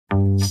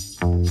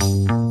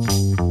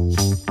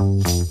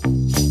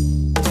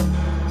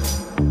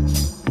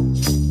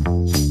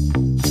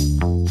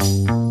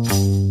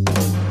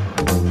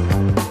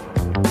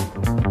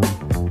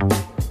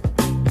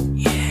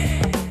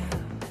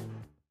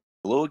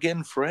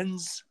again,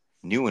 friends,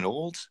 new and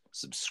old,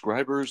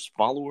 subscribers,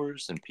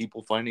 followers, and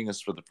people finding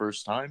us for the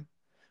first time.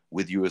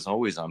 With you, as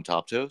always, I'm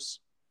Top Toes.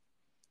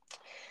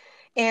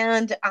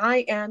 And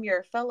I am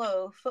your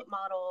fellow foot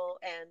model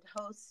and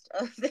host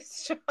of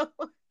this show,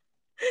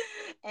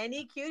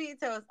 Any Cutie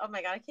Toes. Oh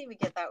my God, I can't even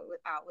get that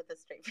out with a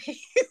straight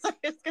face.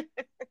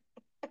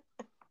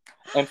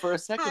 And for a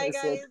second, Hi, I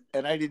said, guys.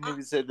 and I didn't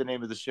even say the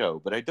name of the show,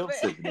 but I don't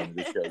say the name of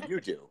the show. You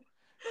do.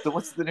 So,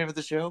 what's the name of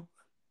the show?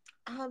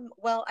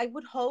 Well, I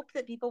would hope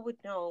that people would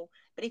know,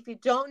 but if you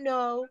don't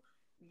know,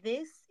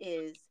 this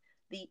is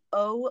the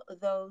Oh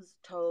Those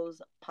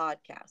Toes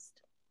podcast.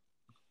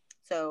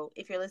 So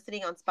if you're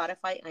listening on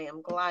Spotify, I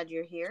am glad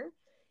you're here.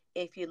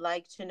 If you'd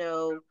like to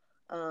know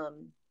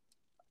um,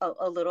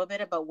 a little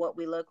bit about what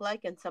we look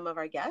like and some of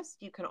our guests,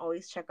 you can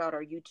always check out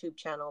our YouTube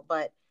channel.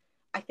 But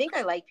I think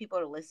I like people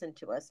to listen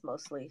to us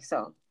mostly.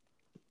 So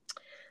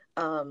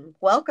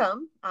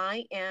welcome.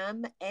 I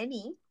am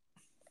Annie.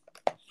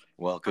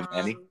 Welcome,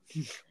 Annie.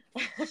 Um,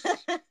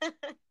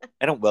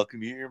 I don't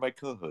welcome you. You're my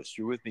co-host.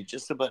 You're with me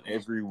just about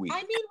every week. I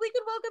mean, we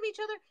can welcome each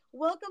other.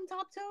 Welcome,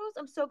 Top Toes.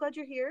 I'm so glad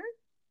you're here.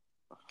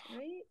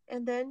 Right?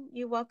 And then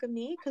you welcome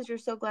me because you're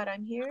so glad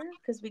I'm here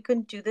because we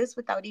couldn't do this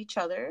without each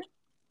other.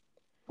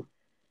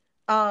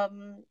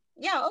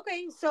 Yeah,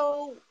 okay.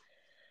 So,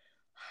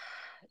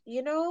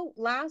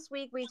 last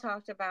week we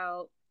talked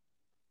about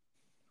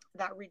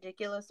that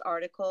ridiculous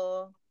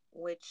article,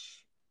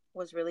 which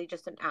was really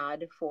just an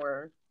ad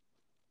for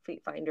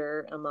Feet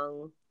Finder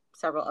among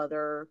several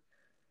other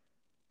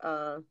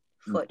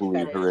foot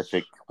Equally horrific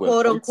fetish,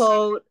 quote websites.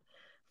 unquote,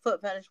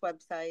 foot fetish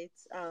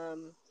websites.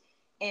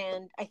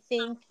 And I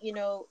think,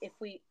 if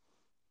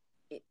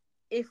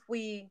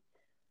we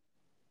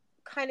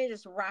kind of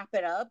just wrap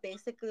it up,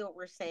 basically what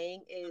we're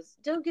saying is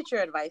don't get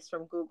your advice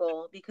from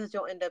Google because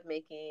you'll end up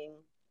making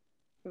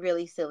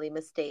really silly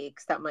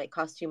mistakes that might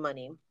cost you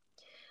money.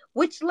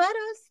 Which led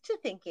us to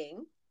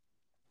thinking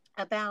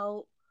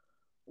about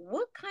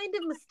what kind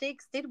of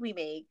mistakes did we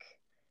make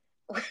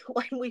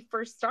when we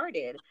first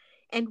started?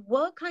 And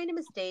what kind of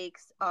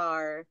mistakes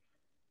are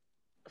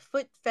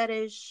foot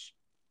fetish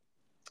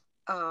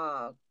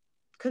uh,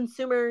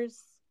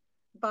 consumers,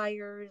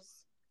 buyers,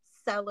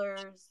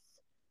 sellers,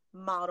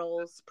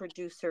 models,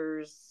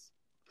 producers,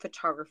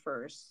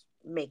 photographers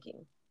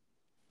making,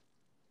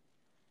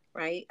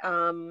 right?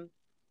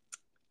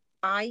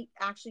 I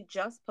actually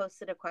just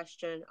posted a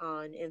question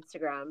on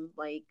Instagram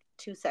like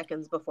 2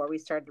 seconds before we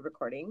started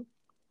recording.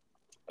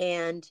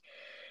 And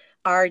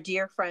our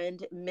dear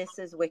friend,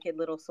 Mrs. Wicked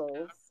Little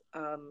Souls,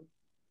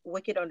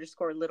 wicked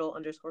underscore little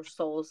underscore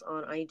souls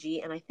on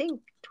IG, and I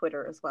think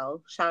Twitter as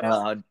well. Shout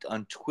out.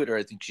 On Twitter,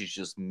 I think she's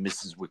just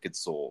Mrs. Wicked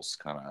Souls,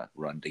 kind of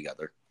run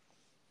together.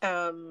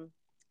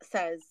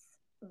 Says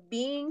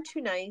being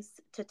too nice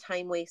to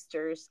time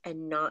wasters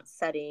and not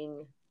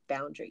setting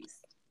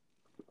boundaries.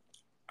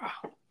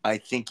 I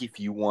think if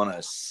you want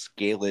to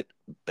scale it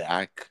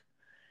back,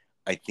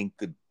 I think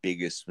the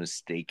biggest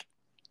mistake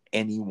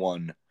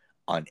anyone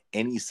on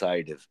any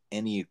side of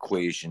any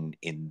equation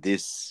in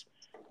this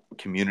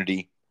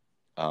community,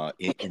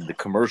 in the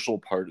commercial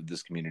part of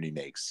this community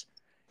makes,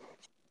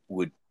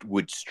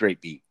 would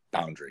straight be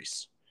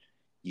boundaries.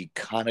 You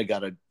kind of got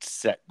to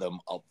set them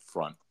up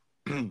front.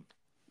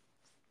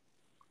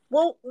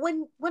 Well,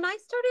 when I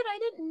started, I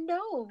didn't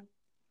know.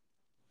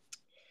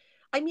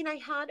 I mean, I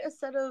had a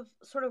set of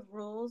sort of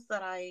rules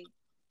that I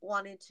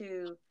wanted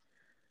to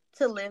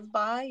live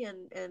by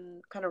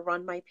and kind of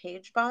run my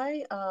page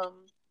by.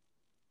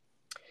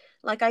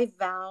 Like I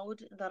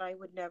vowed that I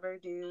would never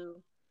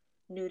do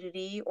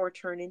nudity or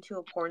turn into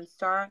a porn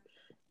star.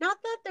 Not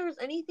that there's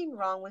anything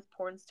wrong with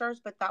porn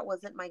stars, but that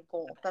wasn't my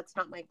goal. That's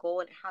not my goal,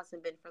 and it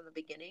hasn't been from the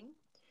beginning.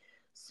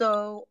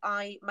 So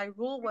my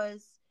rule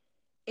was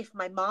if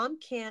my mom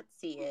can't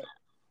see it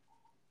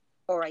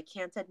or I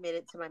can't admit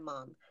it to my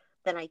mom,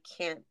 then I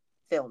can't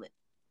film it.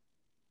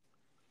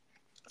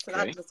 So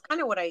Okay. that's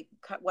kind of what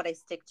I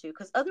stick to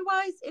because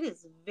otherwise it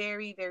is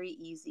very very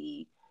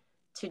easy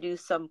to do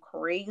some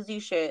crazy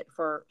shit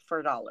for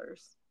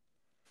dollars.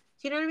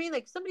 Do you know what I mean?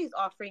 Like somebody's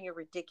offering a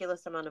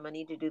ridiculous amount of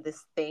money to do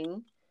this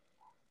thing,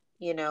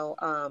 you know,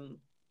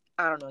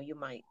 I don't know, you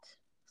might.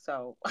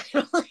 So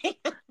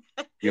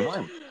You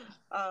mind?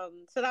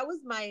 So that was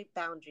my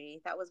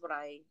boundary. That was what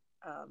I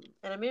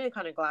and I'm really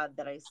kind of glad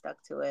that I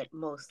stuck to it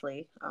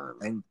mostly.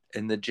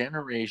 And the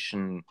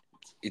generation,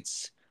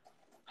 it's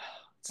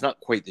not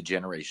quite the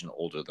generation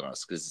older than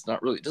us because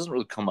it doesn't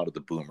really come out of the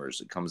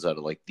boomers. It comes out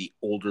of like the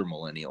older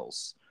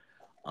millennials.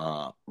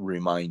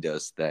 Remind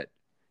us that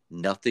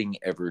nothing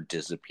ever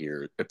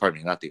disappeared. Pardon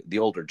me, not the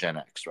older Gen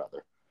X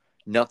rather.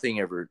 Nothing's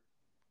ever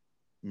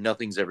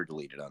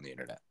deleted on the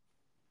internet.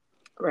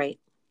 Right.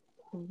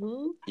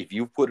 Mm-hmm. If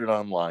you put it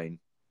online,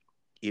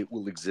 it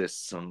will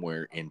exist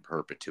somewhere in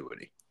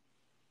perpetuity.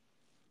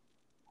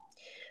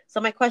 So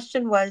my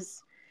question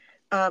was,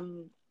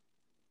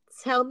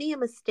 tell me a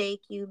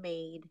mistake you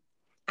made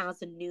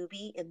as a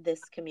newbie in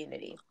this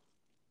community.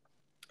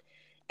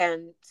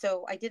 And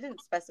so I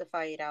didn't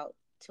specify it out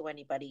to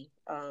anybody,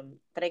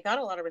 but I got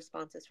a lot of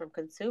responses from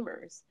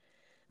consumers.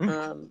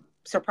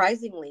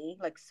 Surprisingly,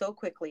 like so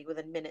quickly,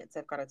 within minutes,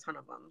 I've got a ton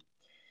of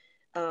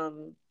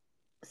them.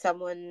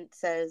 Someone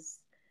says,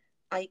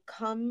 I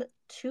come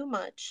too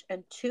much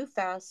and too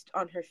fast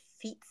on her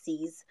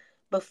feetsies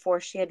before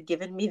she had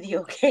given me the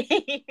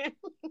okay.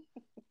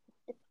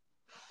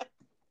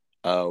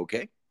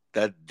 Okay.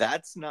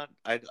 That's not.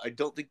 I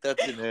don't think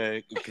that's in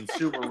a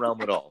consumer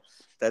realm at all.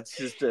 That's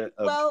just a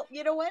Well,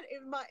 you know what?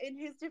 In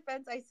his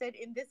defense, I said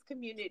in this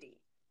community.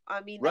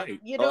 I mean, like, right.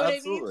 you know Oh, what I mean?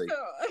 absolutely.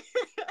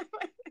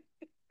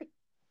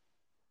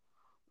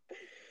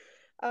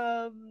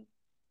 So,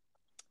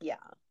 yeah.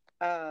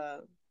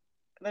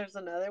 There's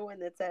another one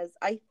that says,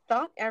 I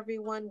thought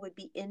everyone would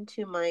be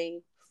into my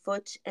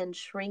foot and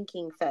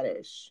shrinking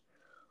fetish.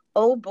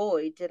 Oh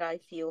boy, did I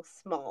feel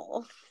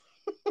small.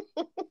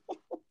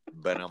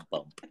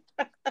 Bump.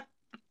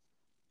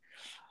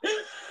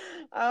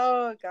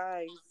 Oh,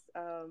 guys.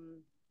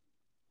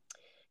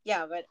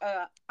 Yeah, but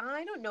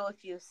I don't know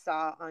if you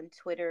saw on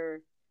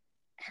Twitter,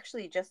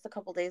 actually just a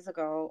couple days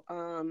ago,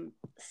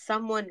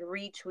 someone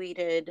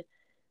retweeted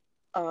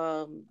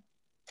um,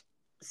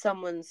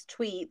 someone's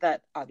tweet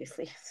that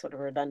obviously is sort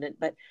of redundant,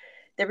 but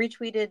they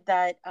retweeted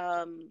that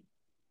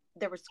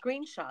there were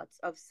screenshots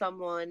of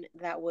someone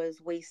that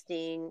was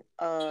wasting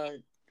a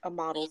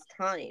model's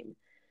time.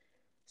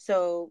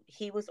 So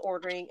he was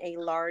ordering a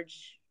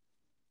large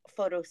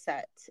photo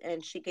set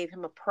and she gave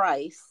him a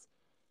price.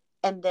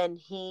 And then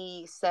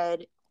he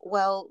said,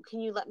 well,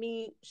 can you can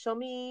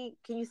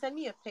you send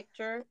me a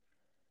picture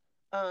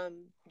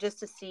just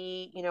to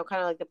see,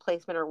 kind of like the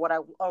placement or what I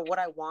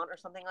want or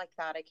something like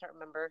that. I can't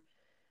remember.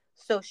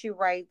 So she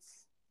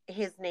writes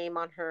his name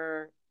on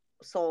her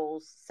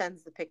souls,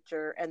 sends the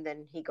picture, and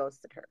then he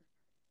ghosted her.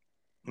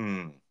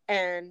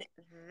 And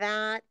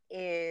that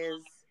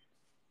is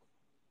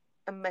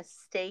a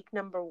mistake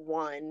number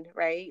one,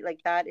 right?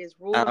 Like that is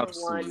rule number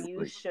one.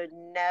 You Absolutely. should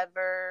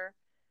never,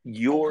 I hate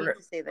Your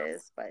to say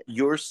this, but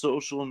your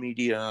social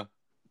media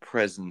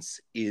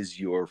presence is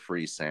your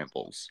free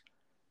samples.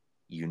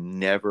 You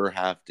never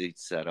have to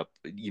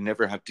you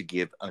never have to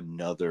give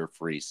another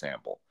free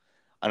sample.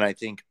 And I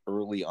think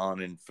early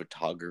on in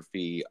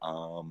photography,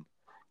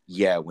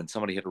 yeah, when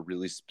somebody had a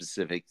really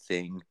specific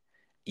thing,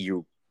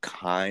 you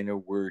kind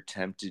of were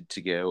tempted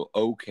to go,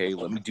 okay,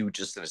 let me do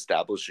just an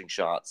establishing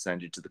shot,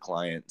 send it to the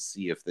client,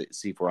 see if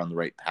we're on the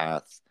right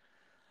path.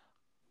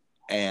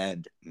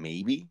 And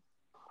maybe,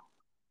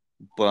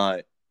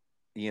 but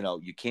you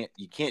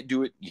can't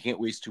do it. You can't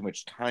waste too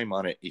much time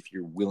on it if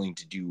you're willing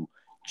to do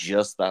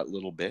just that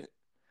little bit.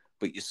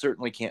 But you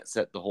certainly can't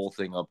set the whole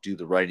thing up, do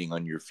the writing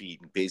on your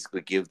feet, and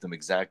basically give them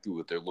exactly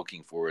what they're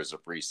looking for as a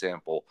free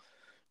sample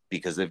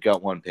because they've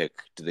got one pick.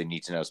 Do they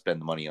need to now spend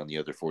the money on the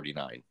other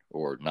 49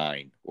 or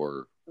 9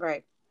 or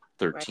right,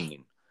 13? Right.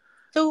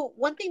 So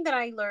one thing that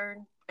I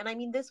learned, and I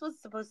mean, this was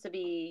supposed to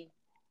be,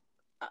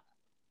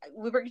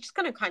 we were just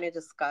going to kind of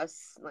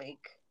discuss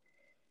like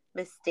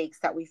mistakes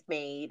that we've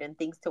made and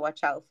things to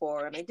watch out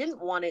for. And I didn't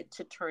want it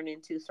to turn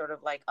into sort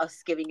of like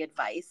us giving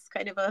advice,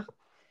 kind of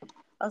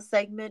a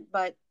segment.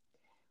 But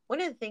one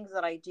of the things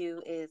that I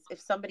do is if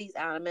somebody's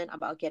adamant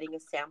about getting a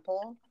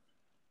sample,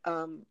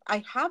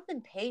 I have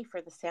them pay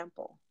for the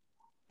sample.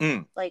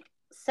 Like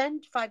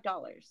send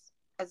 $5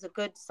 as a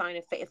good sign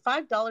of faith.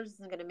 $5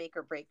 isn't going to make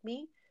or break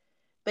me,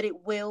 but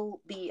it will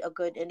be a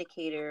good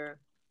indicator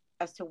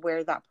as to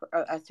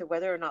as to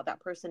whether or not that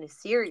person is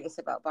serious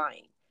about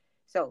buying.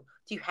 So,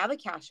 do you have a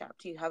Cash App?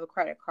 Do you have a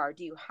credit card?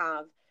 Do you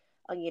have,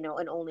 an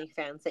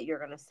OnlyFans that you're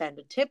going to send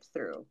a tip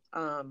through?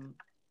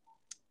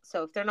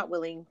 So if they're not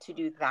willing to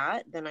do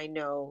that, then I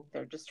know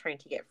they're just trying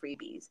to get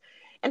freebies.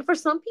 And for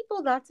some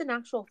people, that's an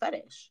actual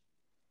fetish.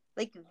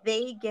 Like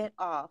they get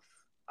off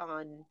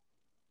on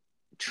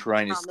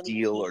trying to how many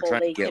steal or people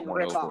trying to they get can one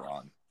rip over off.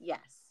 on. Yes.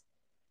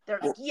 They're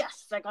like,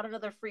 yes, I got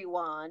another free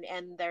one,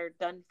 and they're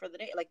done for the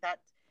day. Like that,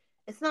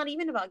 it's not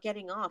even about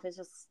getting off. It's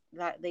just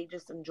that they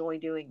just enjoy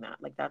doing that.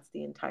 Like that's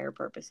the entire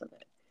purpose of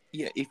it.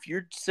 Yeah, if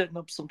you're setting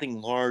up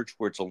something large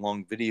where it's a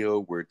long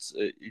video, where it's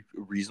a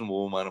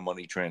reasonable amount of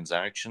money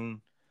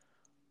transaction,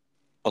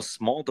 a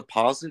small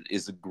deposit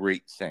is a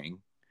great thing.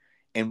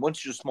 And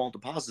once your small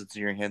deposit's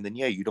in your hand, then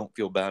yeah, you don't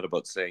feel bad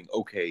about saying,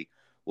 okay,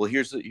 well,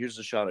 here's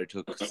a shot I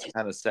took,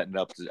 kind of setting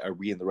up. Are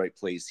we in the right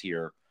place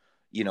here?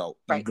 You no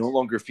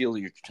longer feel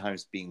your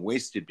time's being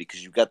wasted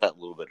because you've got that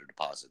little bit of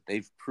deposit.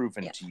 They've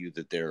proven to you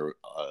that they're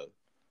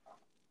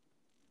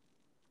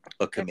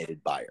a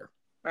committed buyer.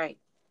 Right.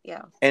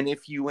 Yeah. And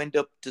if you end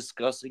up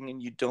discussing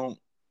and you don't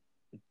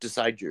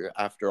decide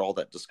after all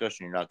that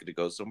discussion you're not going to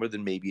go somewhere,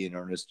 then maybe in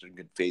earnest and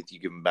good faith you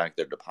give them back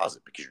their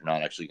deposit because you're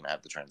not actually going to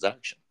have the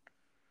transaction.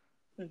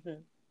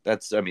 Mm-hmm.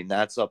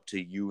 That's up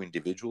to you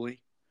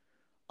individually.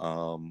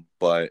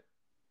 But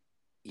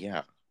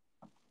yeah,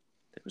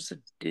 there was a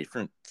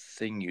different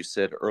thing you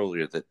said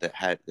earlier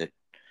that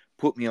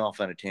put me off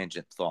on a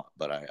tangent thought,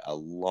 but I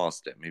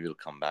lost it. Maybe it'll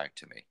come back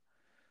to me.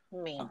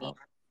 Maybe.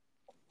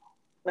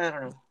 I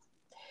don't know.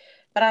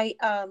 But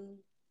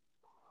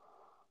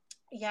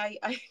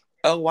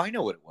oh, I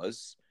know what it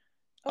was.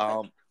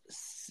 Okay.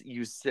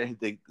 You said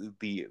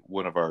the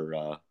one of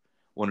our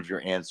one of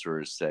your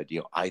answerers said,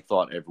 I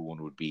thought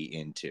everyone would be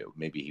into.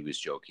 Maybe he was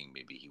joking,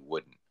 maybe he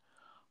wouldn't.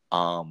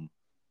 Um,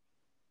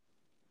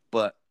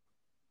 but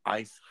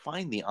I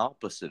find the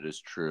opposite is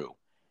true.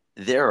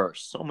 There are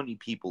so many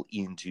people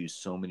into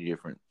so many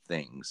different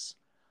things,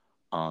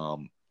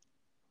 um,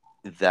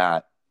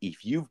 that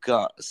if you've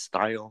got a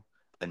style,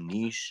 a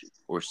niche,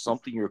 or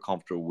something you're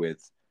comfortable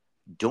with,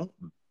 don't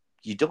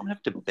you don't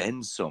have to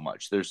bend so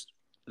much.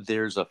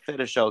 There's a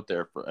fetish out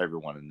there for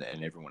everyone,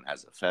 and everyone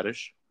has a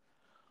fetish.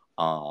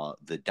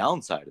 The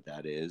downside of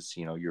that is,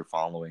 you're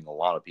following a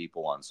lot of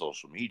people on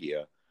social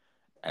media,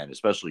 and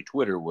especially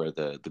Twitter, where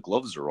the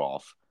gloves are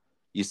off.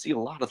 You see a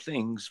lot of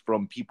things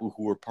from people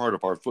who are part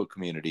of our foot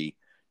community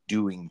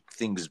doing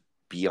things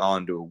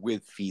beyond or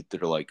with feet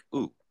that are like,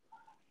 ooh,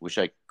 wish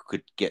I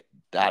could get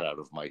that out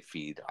of my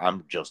feed.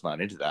 I'm just not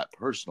into that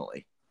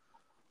personally.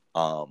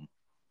 Um,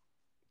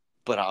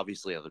 but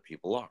obviously other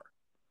people are.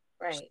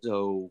 Right.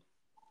 So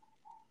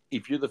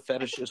if you're the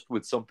fetishist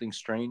with something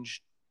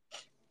strange,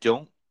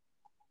 don't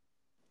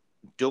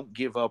don't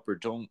give up or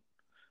don't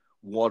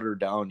water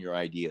down your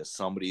idea.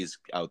 Somebody's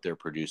out there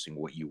producing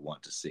what you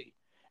want to see.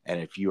 And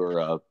if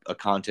you're a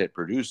content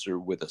producer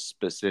with a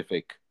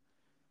specific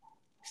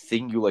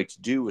thing you like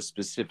to do, a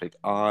specific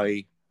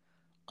eye,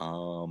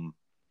 um,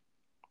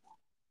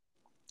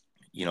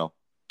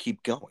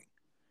 keep going.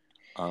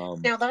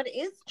 Now that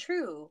is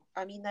true.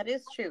 I mean, that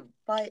is true.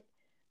 But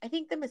I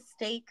think the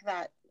mistake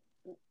that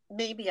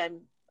maybe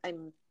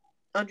I'm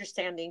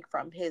understanding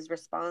from his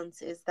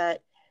response is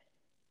that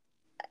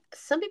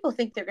some people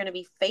think they're going to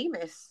be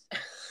famous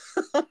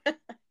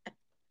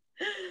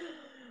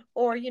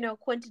or,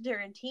 Quentin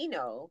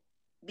Tarantino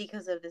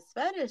because of this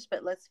fetish.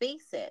 But let's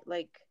face it,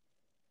 like,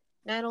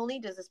 not only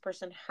does this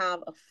person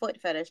have a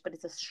foot fetish, but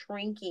it's a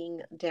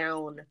shrinking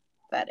down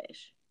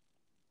fetish.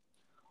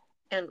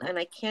 And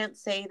I can't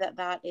say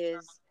that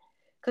is,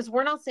 because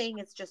we're not saying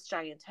it's just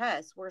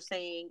giantess. We're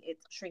saying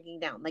it's shrinking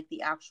down, like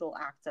the actual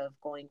act of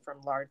going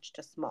from large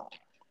to small.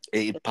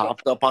 It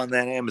popped up on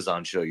that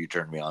Amazon show you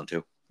turned me on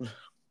to.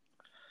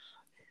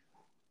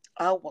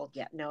 Oh, well,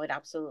 yeah, no, it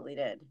absolutely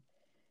did.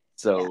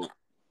 So, yeah.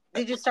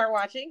 Did you start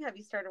watching? Have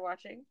you started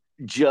watching?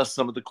 just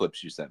some of the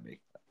clips you sent me.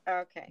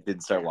 Okay.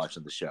 Didn't start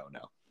watching the show,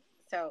 no.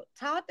 So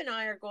Top and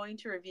I are going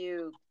to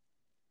review.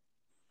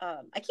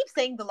 I keep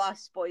saying The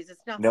Lost Boys. It's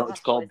not No, The it's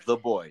Lost called Boys. The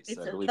Boys. It's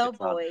I believe The it's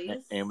on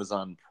Boys.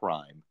 Amazon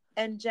Prime.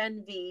 And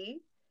Gen V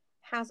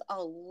has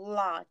a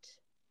lot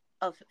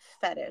of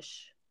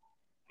fetish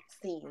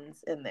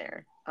scenes in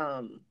there.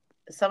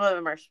 Some of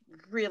them are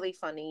really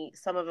funny.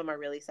 Some of them are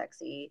really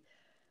sexy.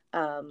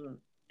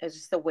 It's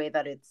just the way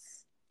that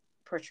it's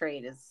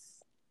portrayed is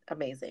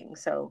amazing.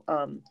 So,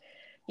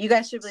 you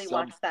guys should really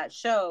watch those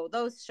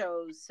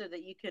shows, so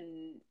that you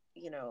can,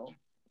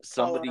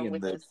 follow along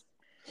with us.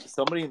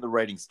 Somebody in the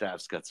writing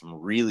staff's got some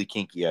really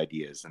kinky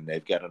ideas, and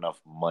they've got enough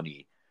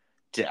money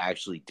to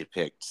actually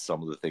depict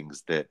some of the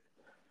things that,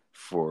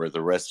 for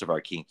the rest of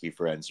our kinky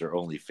friends, are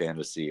only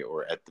fantasy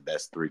or at the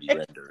best 3D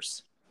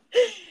renders.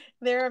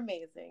 They're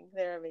amazing.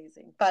 They're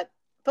amazing. But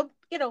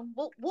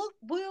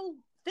we'll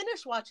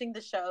finish watching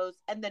the shows,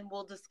 and then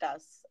we'll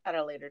discuss at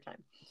a later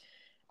time.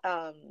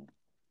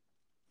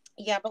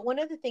 Yeah, but one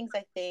of the things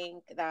I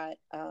think that,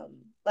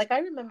 like, I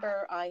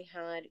remember I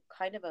had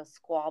kind of a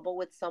squabble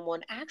with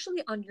someone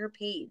actually on your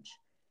page.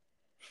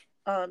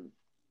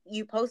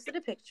 You posted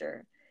a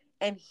picture,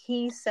 and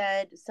he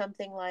said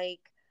something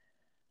like,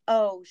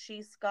 "Oh,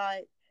 she's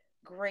got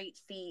great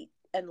feet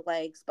and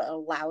legs, but a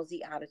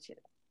lousy attitude."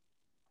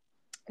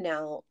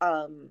 Now,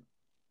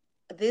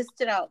 this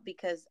stood out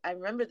because I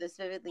remember this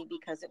vividly,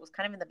 because it was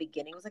kind of in the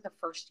beginning. It was like the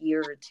first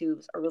year or two. It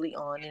was early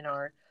on in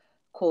our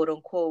quote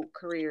unquote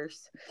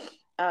careers.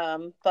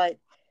 But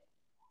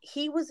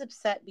he was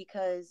upset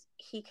because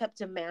he kept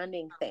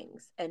demanding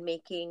things and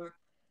making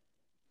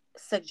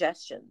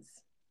suggestions,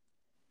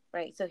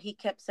 right? So he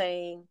kept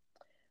saying,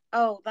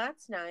 "Oh,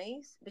 that's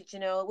nice, but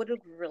it would look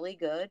really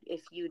good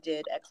if you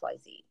did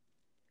XYZ.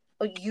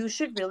 Oh, you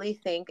should really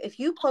think, if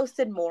you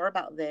posted more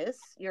about this,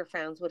 your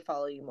fans would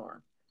follow you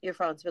more. Your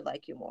fans would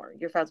like you more.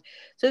 Your fans."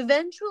 So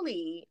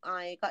eventually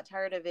I got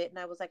tired of it, and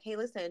I was like, "Hey,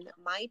 listen,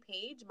 my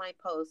page, my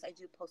post, I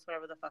do post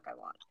whatever the fuck I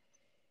want."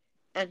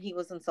 And he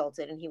was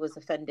insulted and he was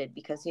offended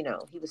because, he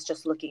was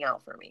just looking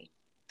out for me.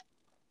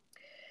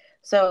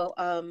 So,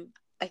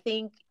 I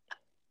think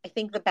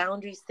the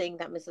boundaries thing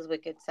that Mrs.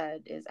 Wickett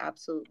said is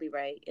absolutely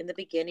right. In the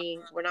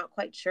beginning, we're not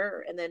quite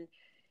sure. And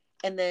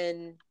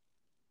then,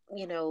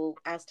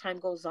 as time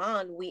goes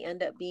on, we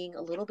end up being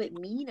a little bit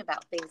mean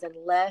about things and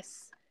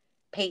less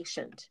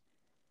patient.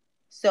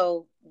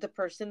 So the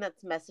person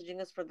that's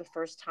messaging us for the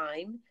first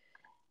time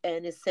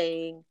and is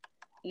saying,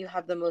 "You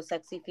have the most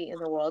sexy feet in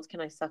the world. Can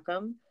I suck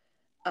them?"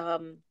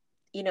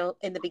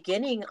 In the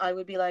beginning, I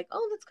would be like,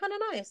 "Oh, that's kind of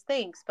nice.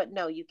 Thanks." But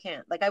no, you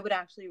can't. Like, I would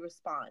actually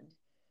respond,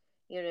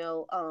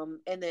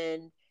 and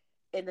then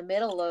in the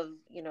middle of,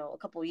 a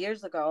couple of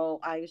years ago,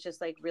 I was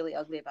just like really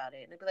ugly about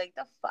it. And I'd be like,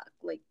 "The fuck?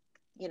 Like,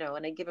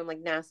 and I give him like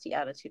nasty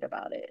attitude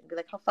about it and be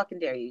like, how fucking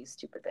dare you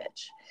stupid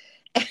bitch.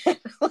 And,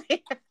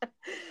 like,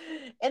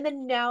 and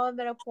then now I'm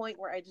at a point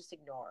where I just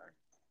ignore.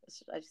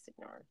 I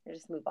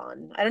just move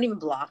on. I don't even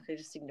block. I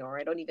just ignore.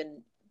 I don't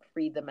even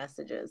read the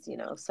messages.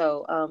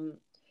 So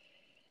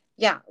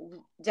yeah,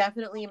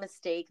 definitely a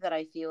mistake that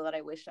I feel that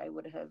I wish I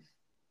would have,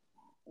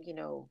 you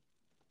know,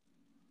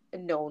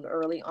 known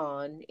early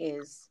on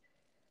is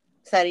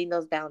setting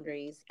those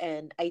boundaries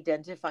and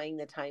identifying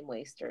the time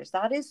wasters.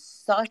 That is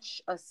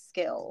such a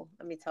skill,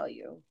 let me tell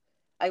you.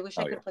 I wish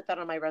I Oh, yeah. could put that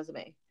on my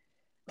resume.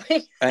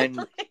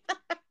 And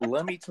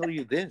let me tell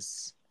you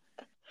this,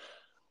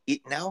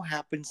 it now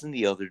happens in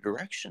the other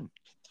direction.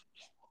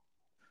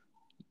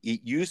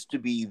 It used to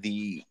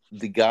be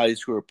the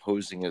guys who are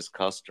posing as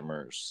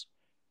customers,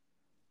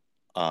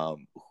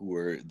 who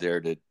are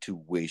there to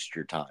waste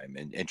your time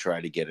and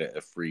try to get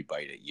a free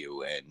bite at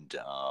you, and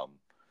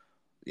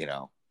you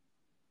know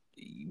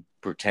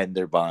pretend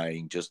they're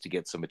buying just to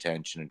get some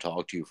attention and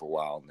talk to you for a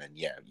while, and then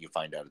yeah, you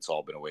find out it's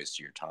all been a waste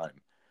of your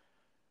time.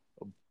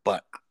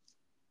 But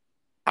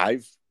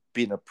I've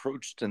been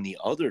approached in the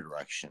other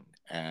direction,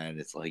 and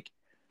it's like,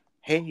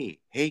 hey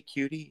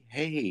cutie,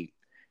 hey,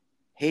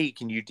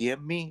 can you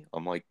DM me?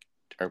 I'm like,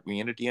 are we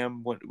in a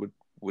DM?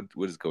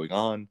 What is going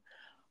on?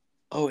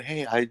 Oh,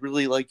 hey, I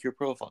really like your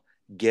profile.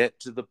 Get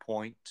to the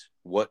point.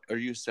 What are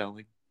you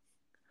selling?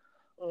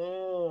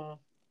 Mm.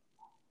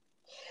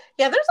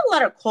 Yeah, there's a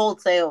lot of cold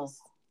sales.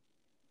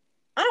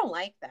 I don't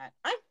like that.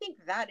 I think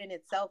that in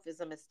itself is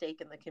a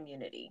mistake in the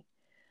community.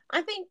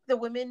 I think the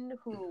women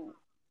who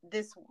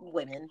this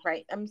women,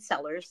 right?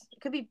 Sellers.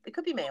 It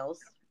could be males,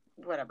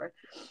 whatever.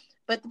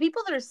 But the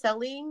people that are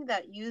selling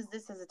that use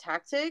this as a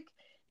tactic,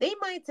 they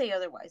might say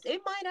otherwise.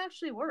 It might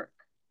actually work.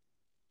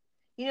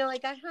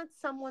 Like I had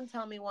someone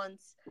tell me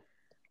once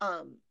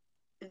um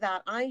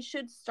that I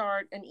should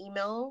start an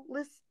email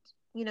list,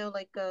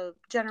 like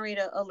generate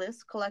a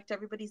list, collect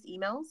everybody's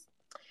emails,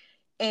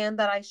 and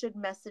that I should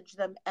message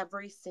them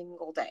every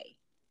single day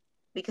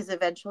because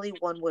eventually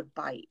one would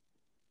bite.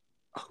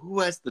 Who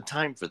has the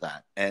time for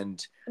that?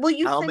 And Well,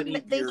 how many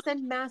of they your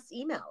send mass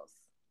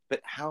emails. but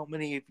how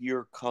many of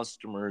your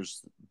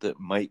customers that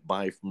might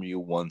buy from you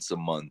once a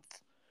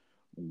month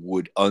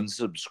would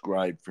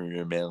unsubscribe from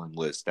your mailing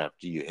list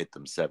after you hit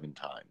them 7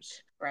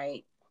 times?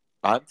 Right.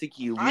 I'm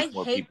thinking you I lose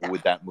more hate people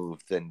with that. that move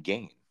than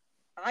gain.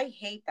 I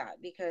hate that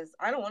because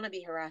I don't want to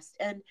be harassed.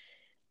 And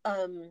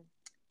um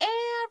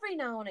every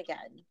now and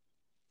again,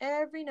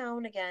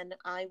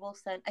 I will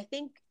send, I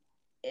think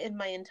in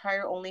my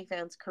entire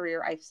OnlyFans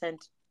career I've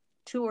sent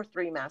 2 or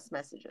 3 mass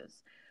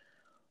messages.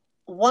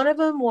 One of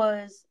them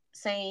was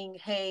saying,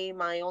 "Hey,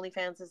 my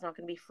OnlyFans is not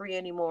going to be free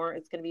anymore.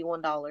 It's going to be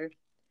 $1."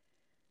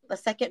 The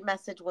second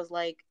message was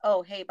like,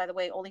 "Oh, hey, by the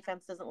way,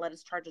 OnlyFans doesn't let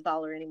us charge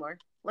 $1 anymore."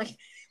 Like,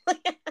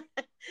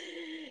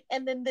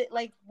 and then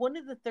like one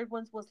of the third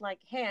ones was like,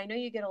 "Hey, I know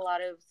you get a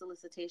lot of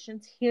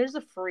solicitations. Here's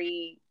a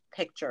free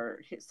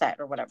picture set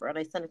or whatever." And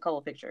I sent a couple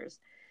of pictures.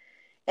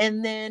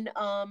 And then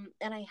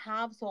and I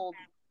have sold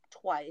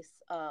twice.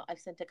 I've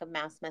sent like a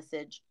mass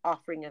message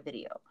offering a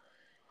video.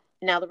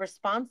 Now the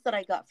response that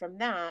I got from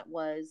that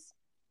was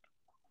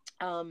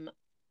um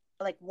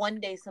like one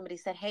day somebody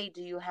said, "Hey,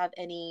 do you have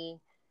any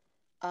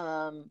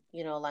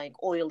like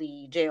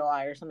oily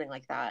JOI or something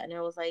like that?" And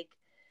I was like,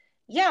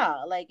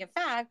 "Yeah, like in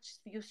fact,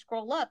 if you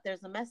scroll up,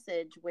 there's a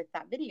message with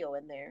that video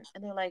in there."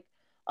 And they're like,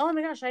 "Oh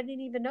my gosh, I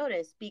didn't even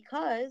notice,"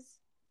 because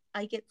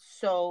I get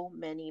so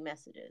many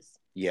messages.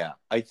 Yeah,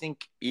 I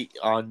think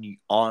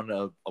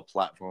on a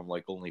platform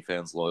like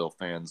OnlyFans, Loyal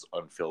Fans,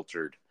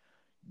 Unfiltered,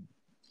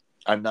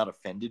 I'm not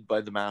offended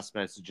by the mass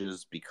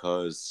messages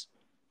because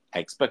I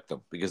expect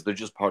them because they're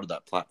just part of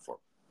that platform.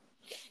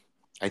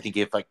 I think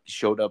if I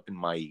showed up in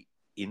my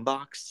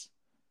inbox,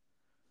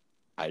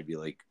 I'd be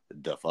like,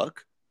 the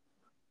fuck?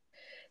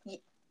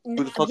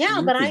 Who the fuck do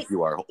Yeah, you think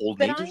you are, old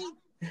but neighbor?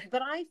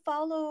 I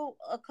follow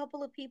a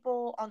couple of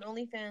people on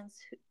OnlyFans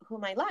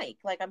whom I like.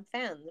 Like I'm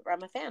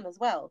a fan as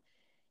well.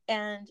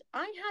 And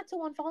I had to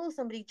unfollow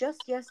somebody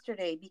just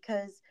yesterday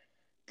because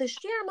the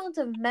sheer amount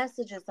of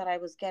messages that I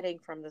was getting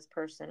from this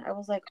person, I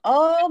was like,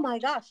 "Oh my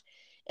gosh."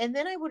 And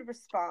then I would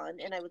respond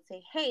and I would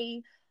say,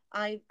 "Hey,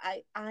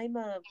 I'm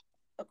a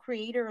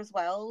creator as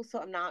well, so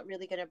I'm not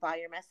really going to buy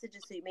your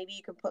messages, so maybe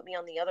you can put me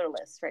on the other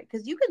list, right?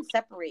 Because you can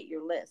separate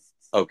your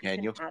lists. Oh, You can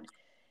can you? add."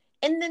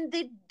 And then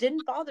they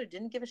didn't bother,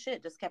 didn't give a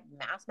shit, just kept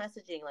mass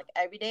messaging like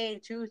every day,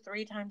 2,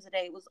 3 times a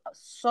day. It was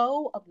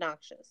so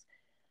obnoxious.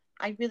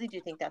 I really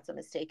do think that's a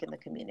mistake in the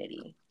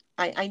community.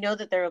 I know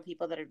that there are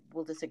people that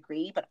will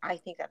disagree, but I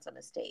think that's a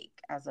mistake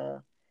as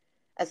a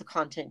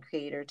content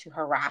creator to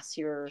harass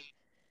your,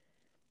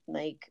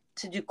 like,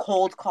 to do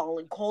cold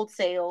calling, cold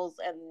sales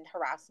and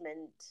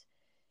harassment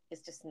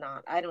is just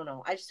not. I don't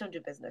know. I just don't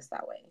do business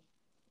that way.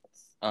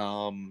 It's,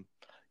 Um,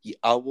 yeah,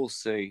 I will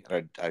say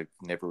I've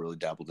never really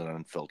dabbled in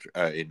unfiltered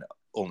in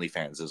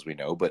OnlyFans, as we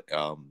know, but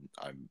I'm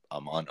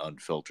on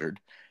Unfiltered,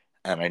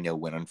 and I know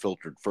when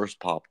Unfiltered first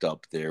popped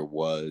up, there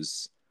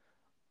was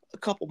a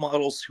couple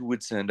models who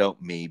would send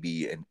out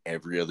maybe an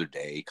every other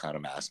day kind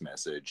of mass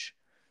message.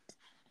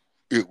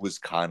 it was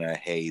kind of,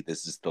 hey,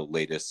 this is the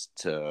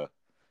latest.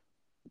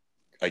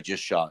 I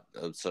just shot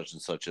such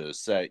and such a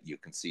set. You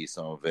can see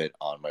some of it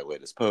on my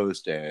latest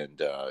post,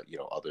 and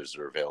others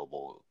are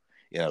available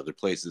in other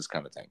places,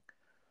 kind of thing.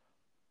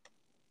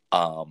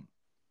 How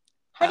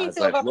do you As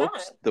feel I've about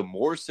looked, that? the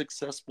more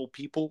successful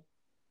people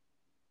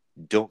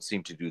don't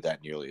seem to do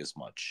that nearly as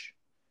much.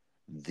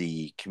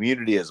 The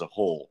community as a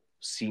whole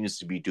seems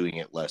to be doing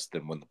it less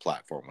than when the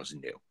platform was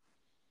new.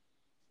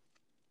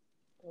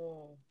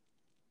 Mm.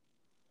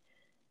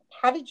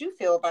 How did you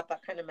feel about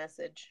that kind of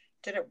message?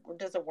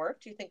 Does it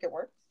work? Do you think it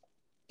works?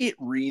 It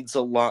reads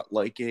a lot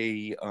like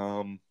it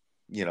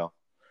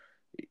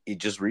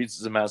just reads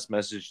as a mass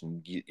message,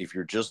 and if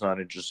you're just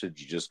not interested,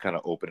 you just kind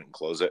of open it and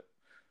close it,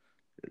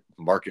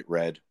 mark it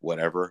read,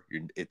 whatever.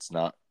 It's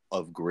not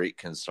of great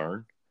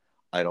concern.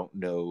 I don't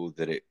know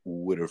that it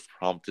would have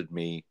prompted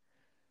me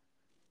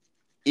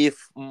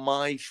if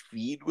my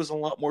feed was a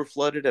lot more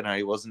flooded and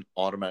I wasn't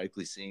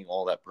automatically seeing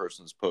all that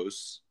person's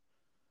posts.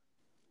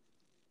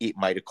 It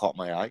might have caught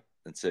my eye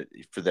and said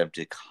for them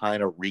to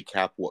kind of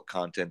recap what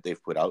content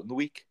they've put out in the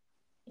week.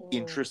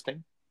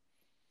 Interesting.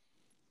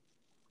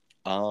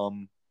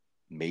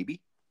 Maybe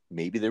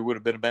there would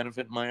have been a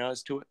benefit in my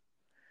eyes to it.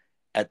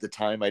 At the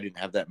time, I didn't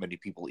have that many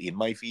people in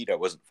my feed. I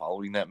wasn't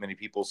following that many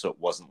people, so it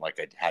wasn't like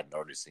I hadn't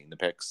already seen the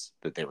pics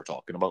that they were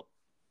talking about.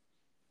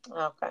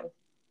 Okay.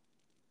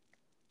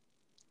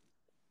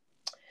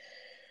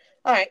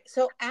 All right.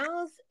 So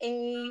as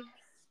a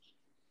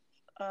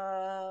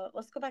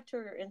let's go back to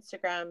your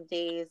Instagram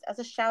days. As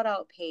a shout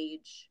out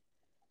page,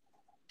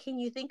 can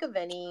you think of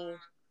any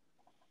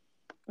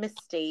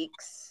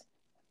mistakes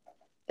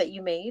that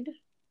you made?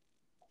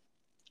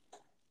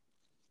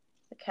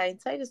 Like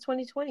hindsight is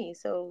 2020.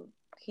 So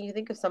can you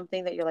think of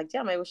something that you're like,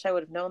 damn, I wish I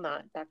would have known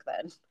that back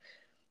then?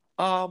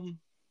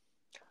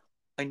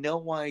 I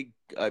know I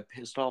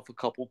pissed off a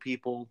couple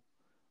people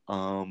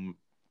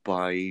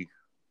by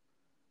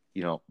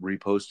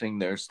reposting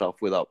their stuff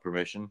without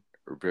permission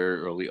or very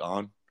early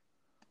on.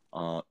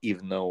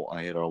 Even though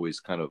I had always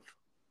kind of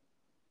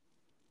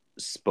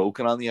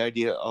spoken on the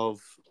idea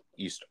of,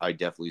 I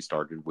definitely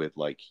started with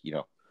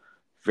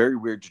very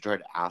weird to try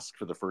to ask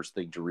for the first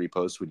thing to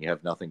repost when you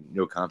have no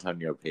content on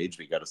your page,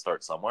 but you got to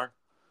start somewhere.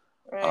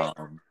 Right.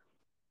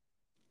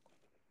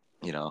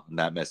 And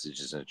that message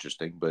is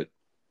interesting, but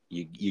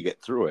you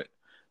get through it.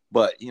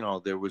 But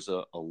there was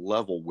a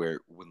level where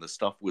when the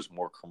stuff was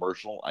more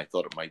commercial, I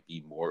thought it might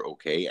be more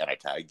okay, and I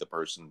tagged the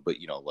person. But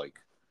you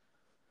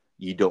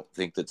don't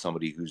think that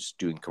somebody who's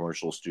doing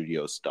commercial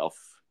studio stuff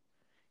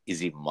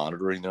is even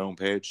monitoring their own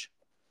page.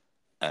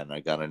 And I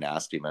got a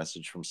nasty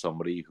message from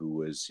somebody who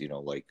was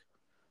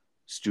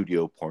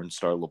studio porn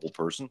star level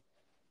person,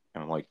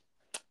 and I'm like,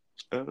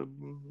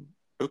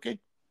 okay,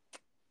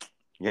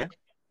 yeah.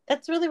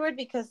 That's really weird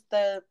because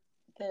the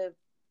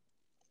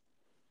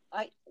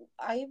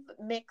I've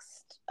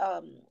mixed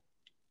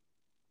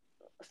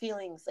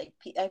feelings. Like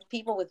I have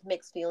people with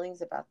mixed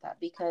feelings about that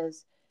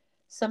because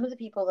some of the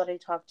people that I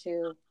talk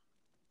to,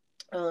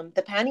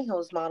 the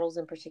pantyhose models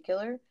in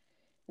particular,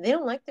 they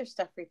don't like their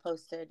stuff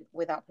reposted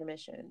without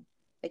permission.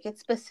 Like it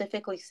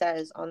specifically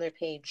says on their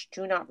page,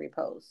 do not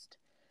repost.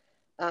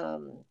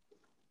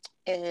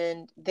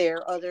 And there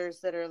are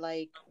others that are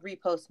like,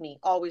 repost me,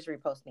 always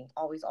repost me,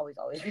 always, always,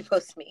 always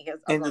repost me. As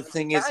And long the as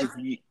thing is,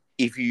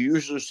 if you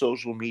use your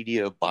social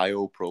media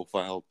bio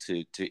profile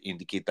to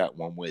indicate that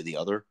one way or the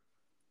other,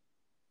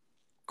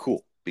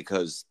 cool.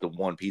 Because the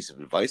one piece of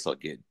advice I'll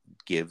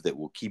give that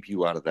will keep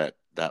you out of that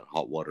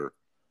hot water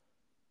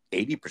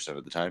 80%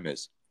 of the time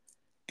is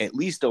at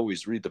least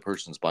always read the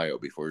person's bio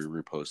before you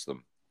repost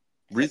them.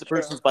 Read the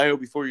person's bio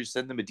before you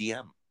send them a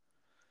DM.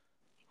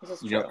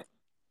 This is true.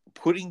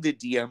 Putting the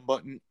DM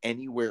button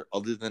anywhere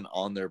other than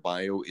on their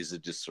bio is a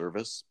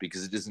disservice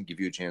because it doesn't give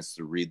you a chance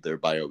to read their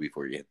bio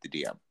before you hit the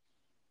DM.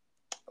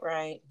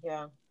 Right.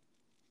 Yeah.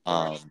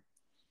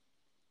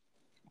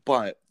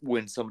 But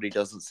when somebody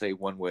doesn't say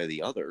one way or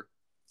the other,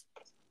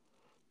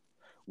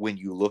 when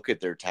you look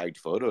at their tagged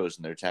photos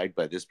and they're tagged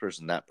by this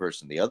person, that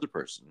person, the other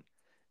person,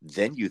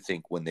 then you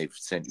think when they've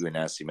sent you a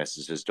nasty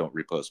message says, don't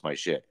repost my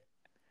shit.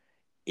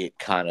 It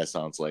kind of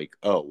sounds like,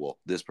 oh, well,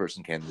 this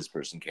person can,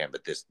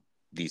 but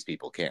these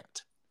people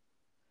can't.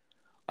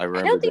 I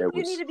don't think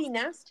you need to be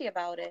nasty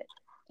about it.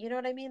 You know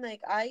what I mean?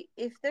 Like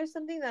if there's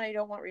something that I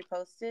don't want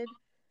reposted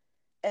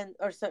and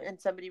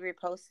somebody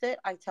reposts it,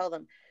 I tell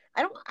them.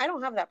 I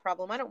don't have that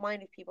problem. I don't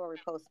mind if people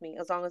repost me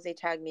as long as they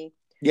tag me.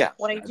 Yeah.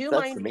 What I do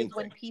mind is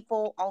when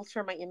people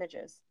alter my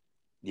images.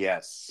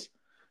 Yes.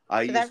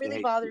 That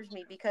really bothers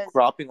me because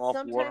cropping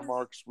off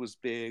watermarks was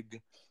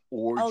big,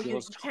 or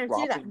you can't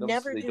do that.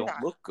 Never do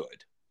that. Look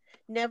good.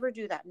 Never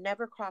do that.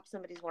 Never crop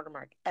somebody's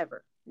watermark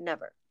ever.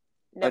 Never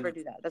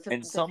do that. That's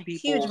a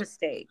huge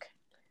mistake.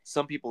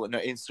 Some people,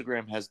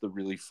 Instagram has the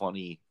really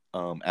funny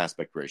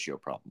aspect ratio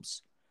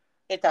problems.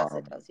 It does.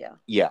 It does. Yeah.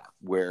 Yeah,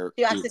 where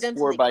it's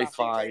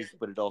 4:5,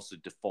 but it also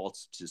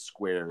defaults to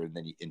square, and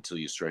then until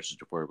you stretch it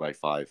to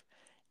 4:5,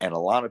 and a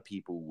lot of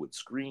people would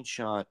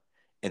screenshot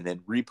and then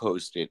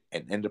repost it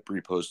and end up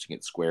reposting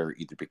it square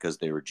either because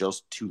they were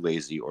just too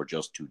lazy or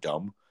just too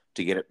dumb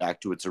to get it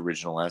back to its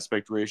original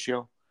aspect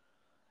ratio,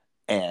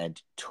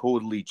 and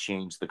totally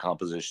change the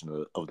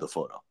composition of the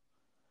photo.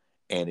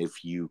 And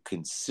if you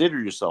consider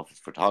yourself a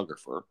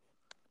photographer,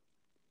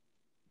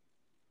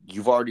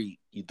 you've already,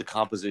 the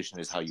composition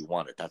is how you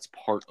want it. That's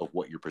part of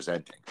what you're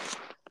presenting.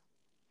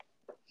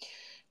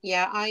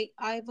 Yeah, I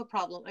have a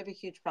problem. I have a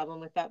huge problem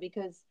with that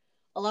because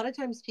a lot of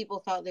times people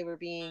thought they were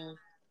being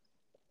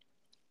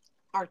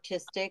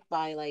artistic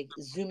by like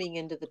zooming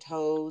into the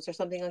toes or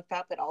something like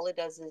that, but all it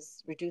does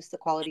is reduce the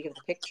quality of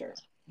the picture.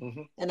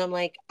 Mm-hmm. And I'm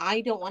like,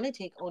 I don't want to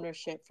take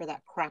ownership for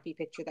that crappy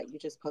picture that you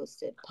just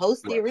posted.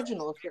 Post the Right.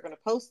 original if you're going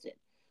to post it.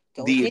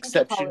 Don't The change the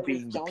exception colors,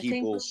 being the don't change the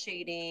people.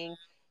 shading,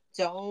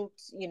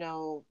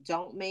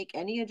 don't make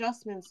any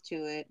adjustments to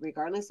it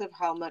regardless of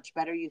how much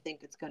better you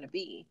think it's going to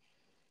be.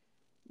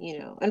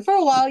 And for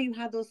a while you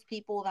had those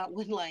people that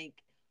would like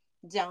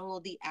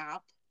download the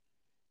app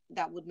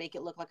that would make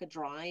it look like a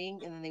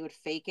drawing, and then they would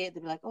fake it.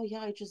 They'd be like, "Oh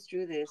yeah, I just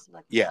drew this." I'm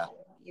like, Yeah.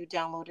 "No, you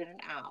downloaded an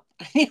app."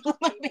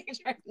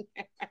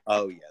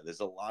 Oh yeah,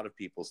 there's a lot of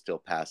people still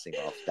passing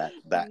off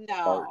that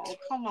No, art.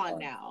 come on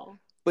now.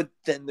 But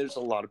then there's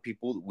a lot of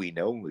people that we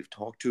know, and we've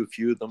talked to a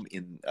few of them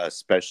in,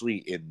 especially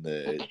in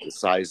the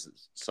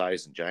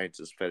size and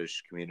giantess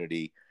fetish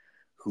community,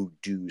 who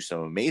do some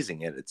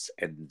amazing edits,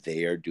 and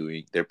they're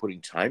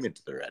putting time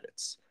into their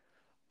edits.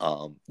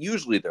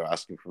 Usually they're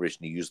asking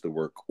permission to use the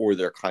work, or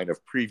they're kind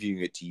of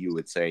previewing it to you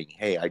and saying,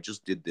 "Hey, I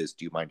just did this.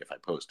 Do you mind if I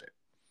post it?"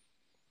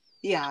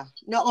 Yeah,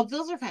 no,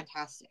 those are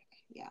fantastic.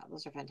 Yeah,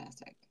 those are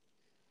fantastic.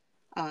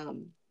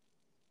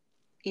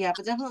 Yeah,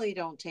 but definitely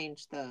don't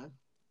change the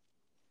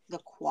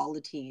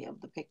quality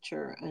of the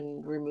picture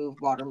and remove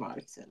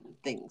watermarks and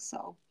things.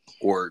 So,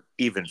 Or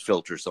even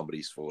filter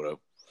somebody's photo.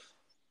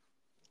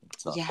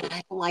 It's not yeah, cool.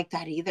 I don't like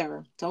that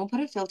either. Don't put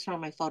a filter on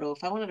my photo.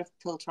 If I wanted a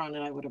filter on it,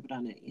 I would have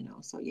done it.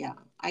 So yeah,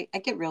 I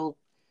get real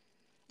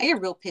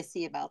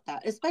pissy about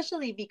that,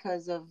 especially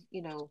because of,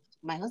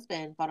 my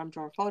husband, bottom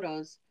drawer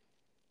photos.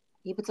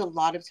 He puts a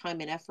lot of time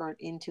and effort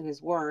into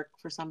his work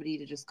for somebody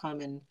to just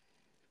come and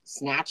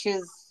snatch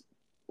his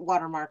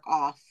watermark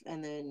off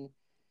and then,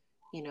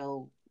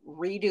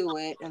 redo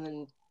it and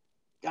then,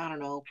 I don't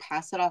know,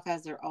 pass it off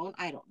as their own.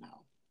 I don't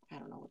know. I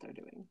don't know what they're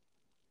doing.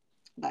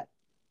 But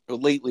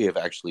Lately, I've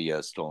actually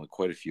stolen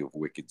quite a few of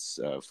Wicked's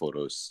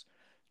photos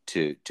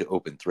to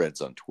open threads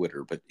on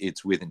Twitter, but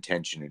it's with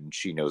intention, and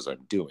she knows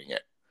I'm doing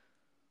it.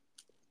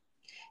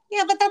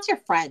 yeah, but that's your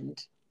friend.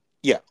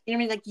 Yeah. You know what I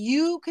mean? Like,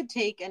 you could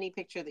take any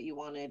picture that you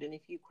wanted, and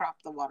if you crop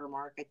the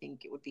watermark, I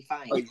think it would be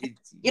fine.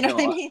 You know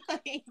what I mean?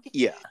 Like,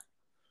 yeah.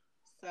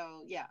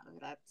 So yeah,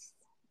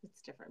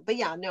 it's different. But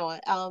yeah,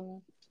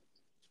 no.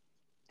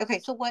 Okay,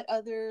 so what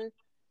other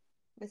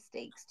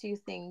mistakes can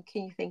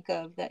you think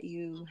of that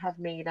you have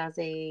made as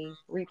a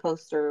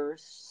reposter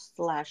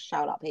 /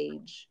 shout out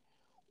page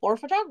or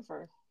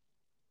photographer?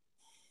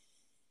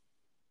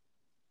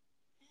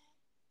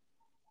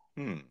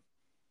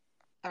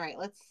 All right,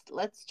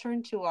 let's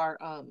turn to our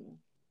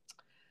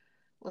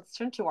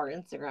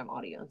Instagram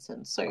audience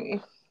and see.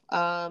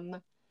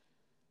 Um,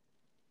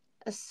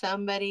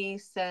 Somebody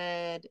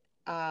said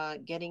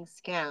getting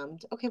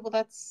scammed. Okay, well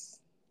that's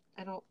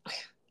I don't.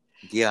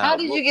 Yeah. How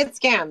did you get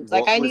scammed?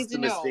 Like, What I was need the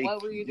to know. mistake?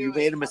 What were you You doing?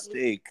 made a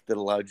mistake that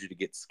allowed you to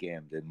get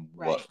scammed, and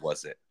Right. what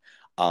was it?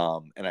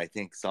 And I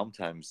think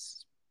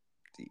sometimes,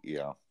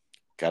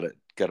 gotta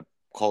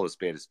call a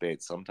spade a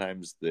spade.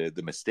 Sometimes the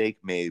mistake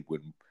made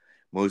when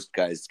most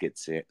guys get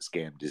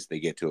scammed is they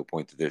get to a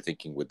point that they're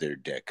thinking with their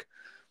dick.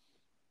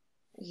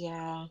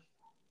 Yeah.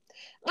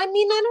 I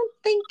mean, I don't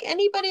think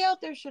anybody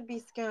out there should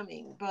be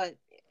scamming, but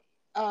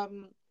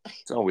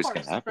It's always of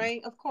gonna course, happen.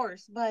 right? Of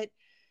course, but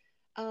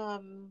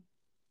um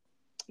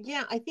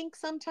yeah, I think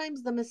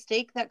sometimes the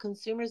mistake that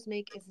consumers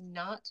make is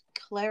not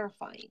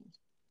clarifying.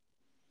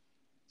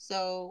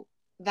 So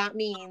that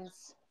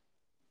means,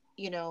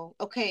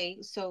 okay,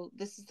 so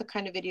this is the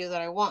kind of video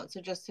that I want. So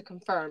just to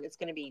confirm, it's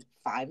going to be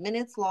 5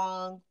 minutes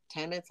long,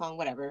 10 minutes long,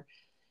 whatever.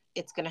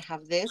 It's going to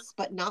have this,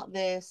 but not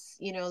this.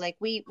 Like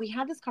we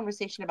had this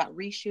conversation about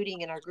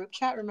reshooting in our group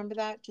chat. Remember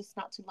that just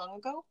not too long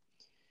ago?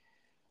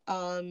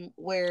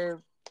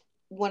 Where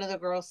one of the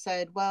girls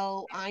said,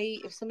 well,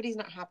 if somebody's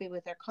not happy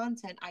with their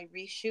content, I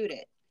reshoot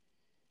it.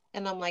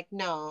 And I'm like,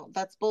 no,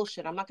 that's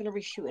bullshit. I'm not going to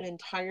reshoot an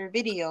entire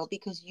video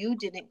because you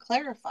didn't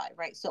clarify,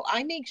 right? So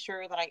I make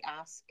sure that I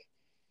ask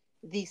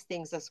these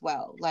things as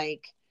well.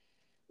 Like,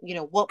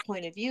 what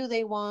point of view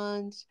they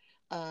want.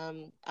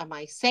 Am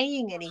I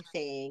saying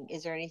anything?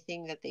 Is there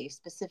anything that they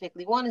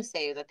specifically want to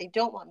say or that they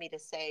don't want me to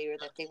say or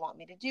that they want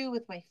me to do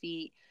with my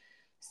feet?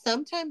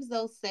 Sometimes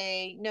they'll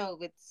say, no,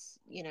 it's,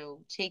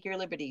 take your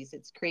liberties.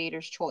 It's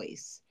creator's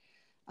choice.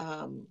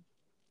 Um,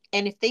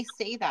 and if they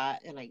say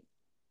that and I,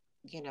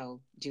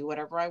 do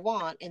whatever I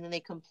want and then they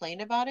complain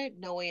about it,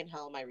 no way in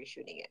hell am I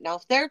reshooting it. Now,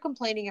 if they're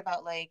complaining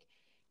about like,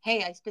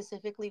 hey, I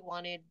specifically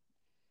wanted,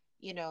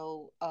 you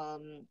know,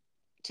 um,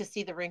 to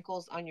see the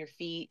wrinkles on your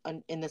feet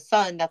in the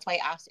sun. That's why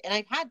I asked. And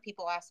I've had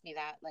people ask me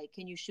that, like,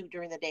 can you shoot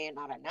during the day and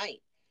not at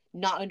night?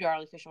 not under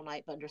artificial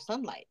light, but under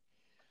sunlight.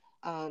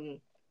 Um,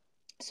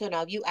 so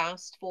now if you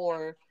asked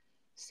for,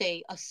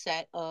 say, a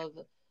set of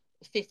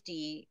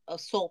 50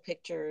 soul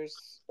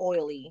pictures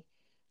oily,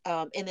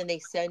 and then they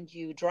send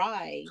you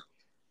dry,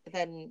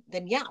 then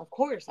yeah, of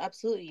course,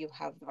 absolutely, you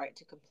have the right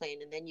to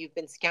complain, and then you've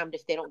been scammed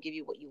if they don't give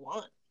you what you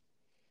want.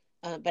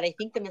 But I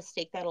think the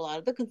mistake that a lot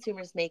of the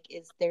consumers make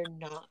is they're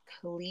not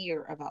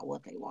clear about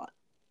what they want.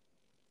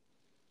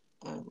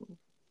 Um,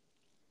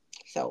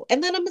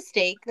 and then a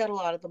mistake that a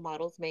lot of the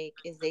models make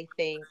is they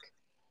think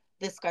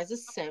this guy's a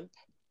simp.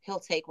 He'll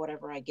take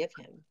whatever I give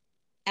him.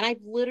 And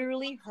I've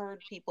literally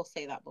heard people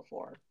say that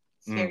before.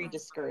 It's very Mm.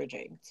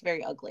 discouraging. It's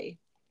very ugly.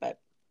 But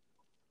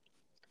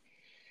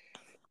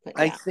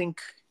I yeah.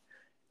 think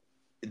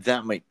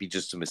that might be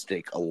just a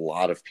mistake a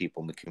lot of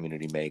people in the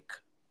community make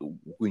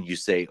when you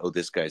say, oh,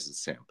 this guy's a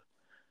simp.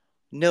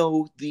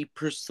 No, the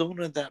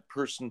persona that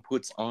person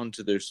puts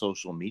onto their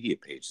social media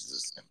page is a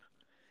simp.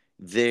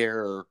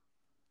 Their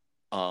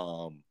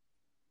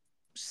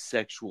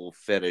sexual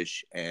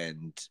fetish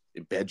and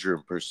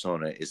bedroom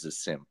persona is a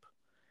simp.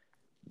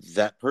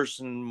 That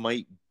person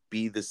might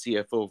be the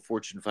CFO of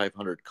Fortune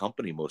 500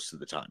 company most of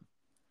the time.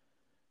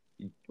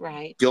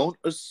 Right. Don't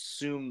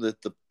assume that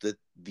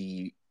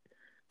the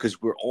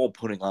because we're all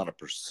putting on a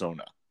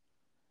persona.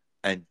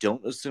 And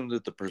don't assume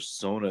that the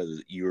persona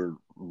that you're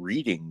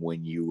reading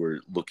when you were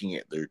looking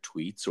at their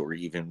tweets or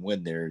even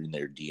when they're in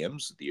their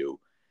DMs with you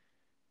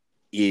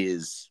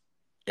is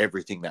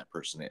everything that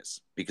person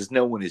is, because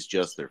no one is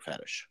just their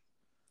fetish.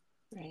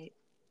 Right.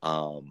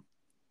 Um,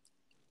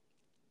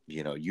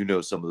 you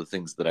know some of the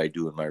things that I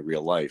do in my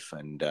real life,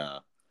 and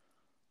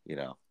you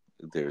know,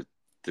 there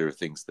are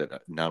things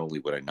that not only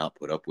would I not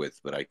put up with,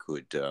 but I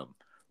could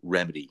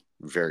remedy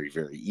very,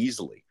 very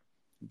easily.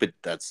 But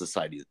that's the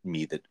side of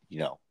me that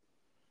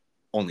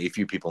only a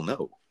few people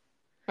know.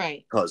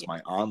 Right. Because Yeah. my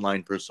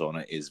online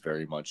persona is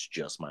very much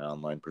just my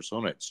online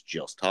persona. It's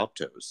just Top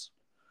Toes.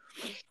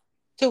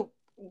 So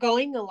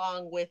going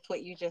along with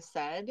what you just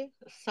said,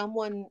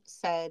 someone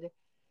said,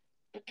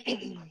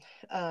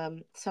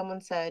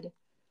 someone said,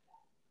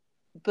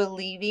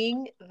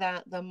 believing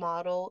that the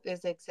model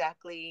is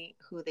exactly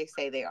who they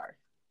say they are.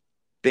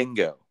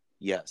 Bingo.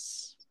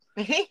 Yes.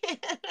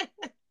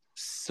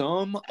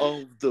 Some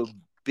of the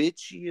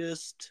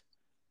bitchiest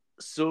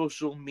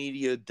social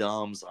media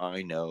doms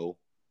I know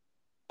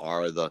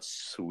are the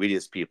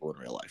sweetest people in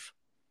real life.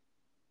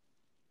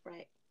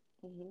 Right.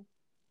 Mm-hmm.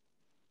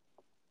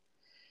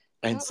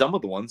 And some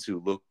of the ones who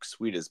look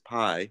sweet as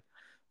pie,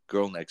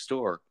 girl next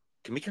door,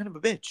 can be kind of a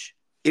bitch.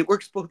 It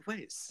works both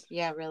ways.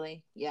 Yeah,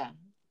 really. Yeah.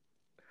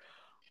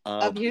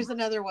 Um, Here's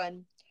another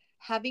one.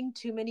 Having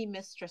too many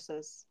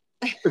mistresses.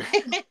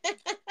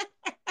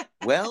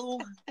 well,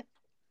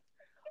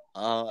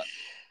 uh,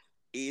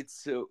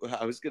 it's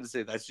I was going to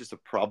say that's just a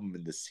problem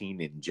in the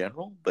scene in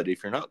general, but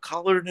if you're not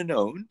collared and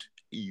owned,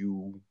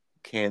 you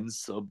can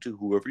sub to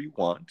whoever you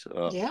want.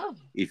 Yeah.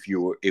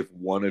 If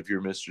one of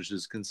your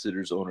mistresses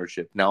considers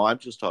ownership. Now I'm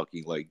just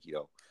talking like,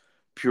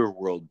 pure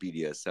world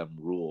BDSM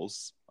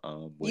rules,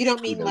 You which don't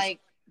who mean knows. like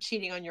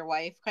cheating on your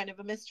wife kind of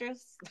a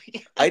mistress?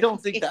 I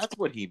don't think that's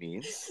what he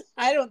means.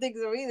 I don't think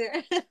so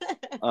either.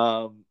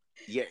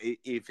 Yeah,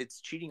 if it's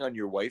cheating on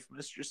your wife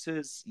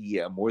mistresses,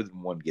 yeah, more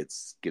than one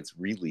gets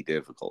really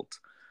difficult.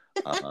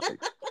 Uh,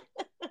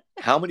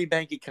 how many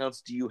bank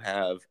accounts do you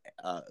have?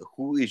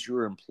 Who is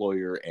your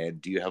employer,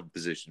 and do you have a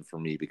position for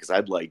me? Because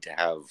I'd like to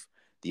have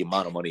the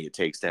amount of money it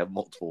takes to have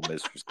multiple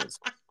mistresses.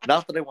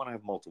 Not that I want to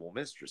have multiple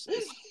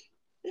mistresses.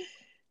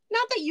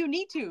 Not that you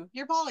need to.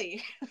 You're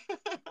poly.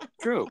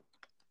 True.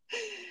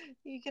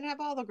 You can have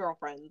all the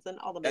girlfriends and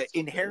all the mistresses.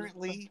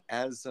 Inherently,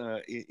 as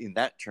in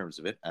that terms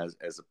of it, as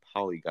a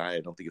poly guy, I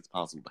don't think it's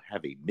possible to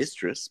have a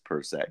mistress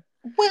per se,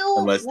 Well,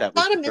 unless that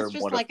was not to a term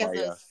mistress one of like my.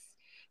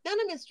 not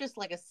a mistress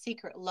like a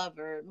secret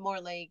lover, more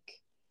like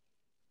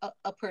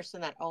a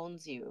person that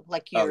owns you,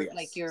 like Oh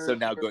like yes. So your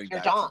now your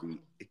dom.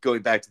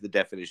 going back to the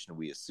definition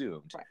we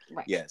assumed. Right,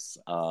 right. Yes.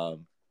 So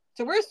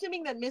we're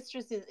assuming that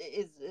mistress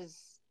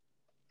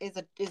is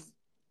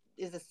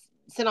a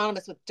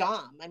synonymous with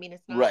dom. I mean,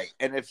 it's not. Right,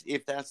 and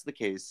if that's the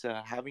case,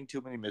 having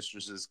too many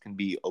mistresses can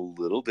be a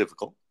little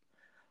difficult.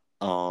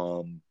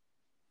 Um,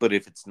 but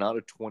if it's not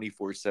a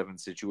 24/7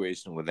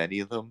 situation with any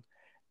of them,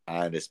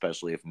 and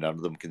especially if none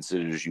of them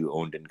considers you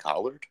owned and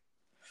collared,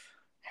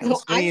 have So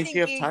as many as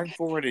you have time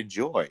for and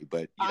enjoy.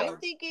 But I'm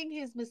thinking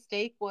his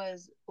mistake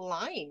was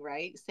lying,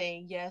 right?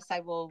 Saying yes,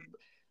 I will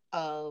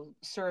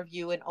serve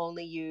you and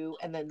only you,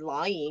 and then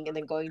lying, and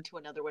then going to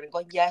another one and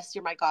going, yes,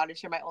 you're my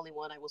goddess, you're my only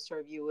one, I will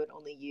serve you and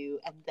only you,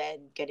 and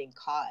then getting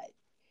caught.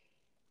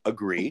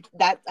 agreed.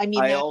 That I mean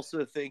I that.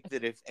 also think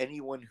that if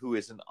anyone who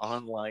is an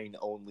online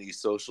only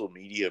social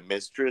media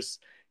mistress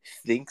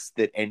thinks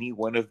that any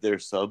one of their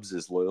subs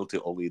is loyal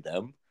to only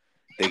them,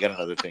 they got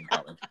another thing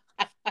coming.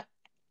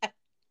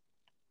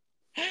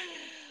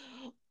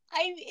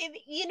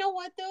 You know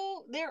what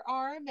though? There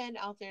are men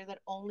out there that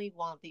only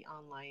want the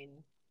online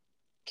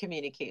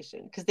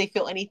communication because they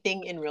feel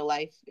anything in real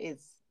life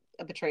is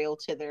a betrayal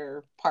to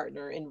their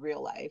partner in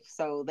real life.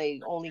 So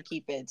they only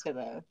keep it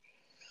to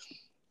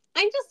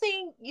I'm just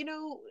saying,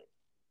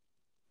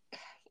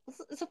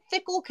 it's a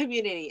fickle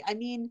community. I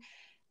mean,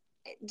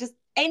 just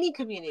any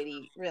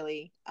community,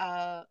 really.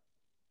 I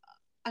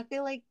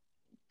feel like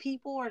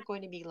people are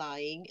going to be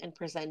lying and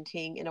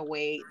presenting in a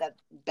way that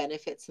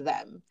benefits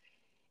them.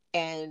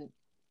 And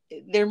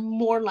they're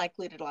more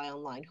likely to lie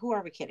online. Who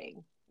are we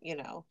kidding? You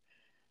know?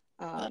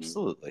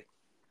 Absolutely.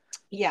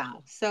 Yeah.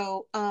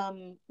 So,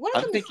 one of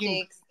I'm the thinking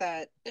mistakes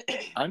that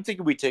I'm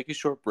thinking we take a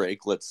short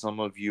break, let some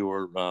of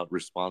your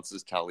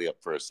responses tally up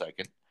for a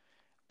second,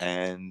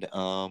 and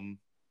come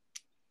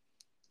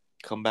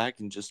back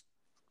in just,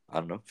 I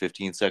don't know,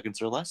 15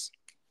 seconds or less.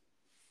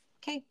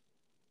 okay.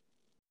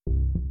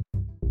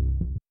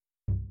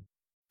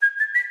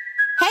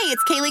 Hey,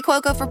 it's Kaylee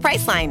Cuoco for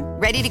Priceline.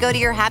 Ready to go to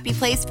your happy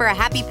place for a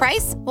happy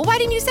price? Well, why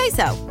didn't you say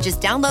so?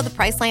 Just download the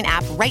Priceline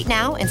app right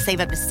now and save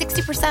up to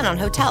 60% on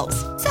hotels.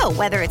 So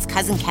whether it's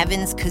Cousin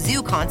Kevin's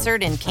Kazoo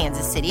concert in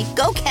Kansas City,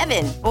 go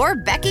Kevin, or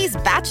Becky's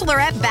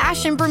Bachelorette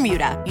Bash in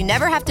Bermuda, you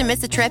never have to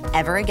miss a trip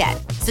ever again.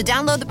 So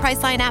download the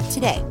Priceline app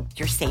today.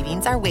 Your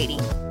savings are waiting.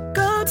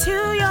 Go to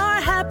your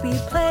happy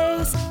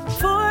place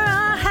for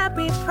a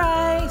happy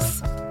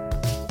price.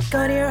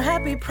 Go to your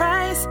happy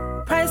price,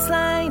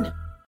 Priceline.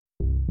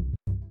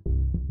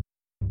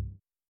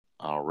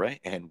 All right,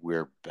 and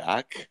we're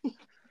back.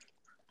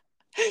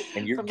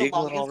 And you're From the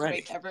giggling longest already.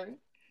 break ever.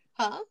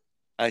 Huh?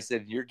 I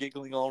said you're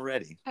giggling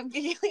already. I'm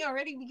giggling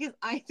already because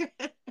I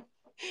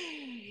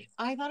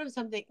thought of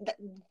something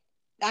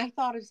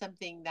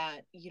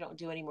that you don't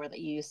do anymore that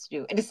you used to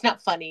do. And it's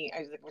not funny. I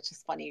was like, which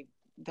is funny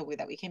the way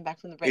that we came back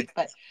from the break.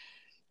 But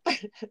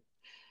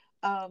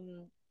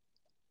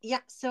yeah,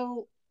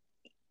 so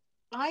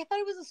I thought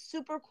it was a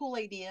super cool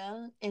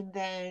idea, and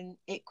then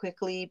it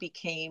quickly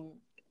became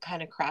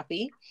kind of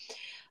crappy.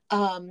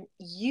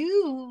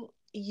 You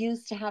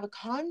used to have a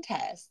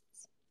contest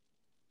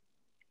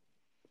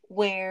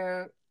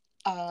where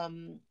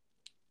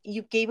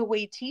you gave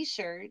away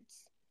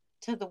t-shirts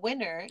to the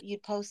winner.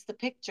 You'd post the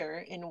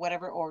picture in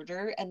whatever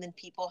order, and then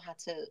people had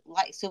to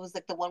like. So it was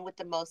like the one with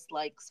the most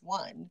likes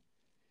won.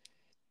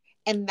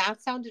 And that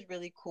sounded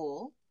really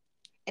cool.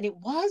 And it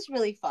was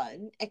really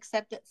fun,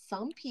 except that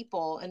some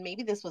people, and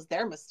maybe this was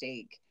their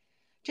mistake,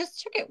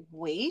 just took it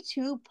way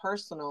too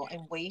personal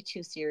and way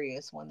too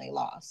serious when they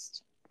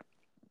lost.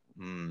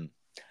 When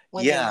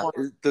Yeah,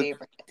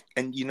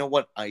 and you know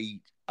what? I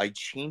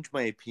changed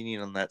my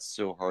opinion on that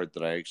so hard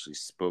that I actually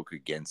spoke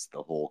against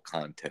the whole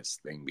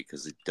contest thing,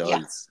 because it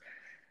does.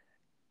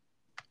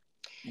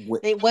 Yeah.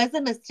 It was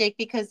a mistake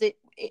because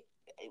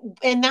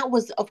and that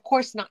was, of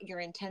course, not your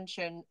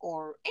intention,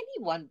 or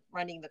anyone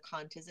running the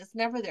contest. It's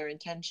never their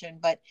intention,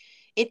 but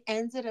it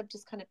ended up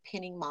just kind of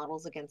pinning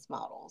models against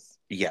models.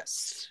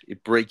 Yes,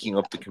 breaking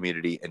up the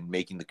community and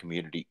making the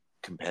community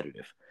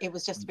competitive. It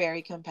was just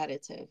very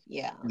competitive.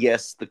 Yeah.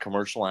 Yes, the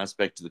commercial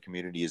aspect of the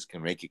community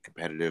can make it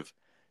competitive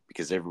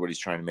because everybody's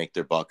trying to make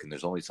their buck, and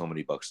there's only so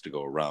many bucks to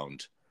go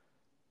around.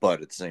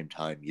 But at the same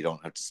time, you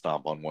don't have to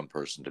stomp on one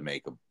person to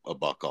make a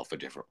buck off a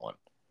different one.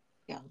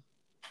 Yeah.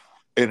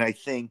 And I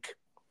think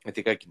I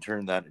can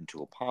turn that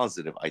into a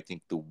positive. I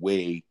think the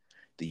way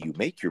that you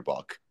make your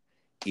buck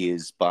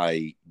is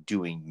by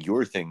doing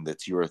your thing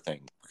that's your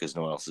thing, because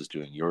no one else is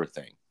doing your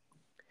thing.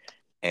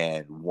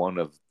 And one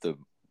of the,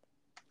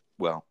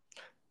 well,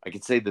 I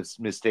could say the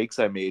mistakes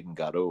I made and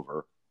got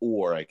over,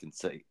 or I can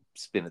say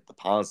spin it the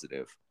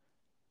positive.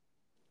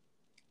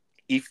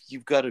 If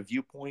you've got a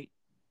viewpoint,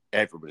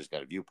 everybody's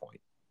got a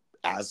viewpoint.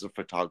 As a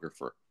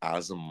photographer,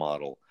 as a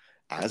model,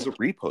 as a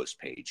repost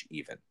page,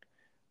 even.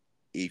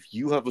 If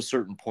you have a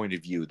certain point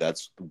of view,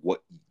 that's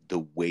what the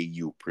way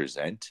you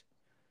present.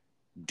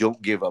 Don't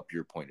give up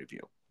your point of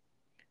view.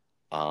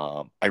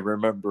 I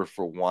remember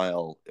for a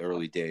while,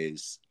 early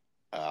days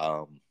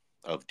of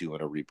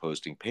doing a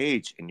reposting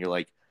page, and you're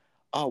like,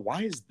 oh,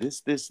 why is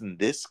this, and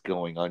this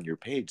going on your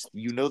page?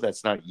 You know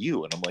that's not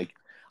you. And I'm like,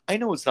 I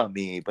know it's not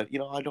me, but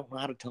I don't know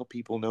how to tell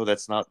people no,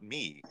 that's not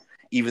me,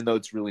 even though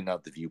it's really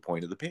not the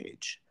viewpoint of the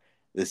page.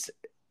 This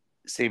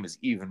same is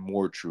even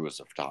more true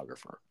as a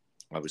photographer.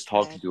 I was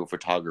talking to a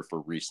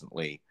photographer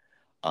recently.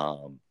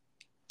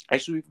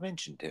 Actually, we've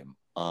mentioned him.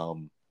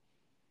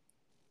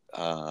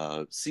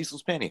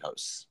 Cecil's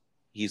Pantyhose.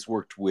 He's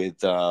worked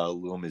with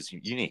Little Miss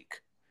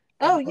Unique.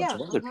 And a bunch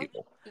of other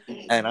people.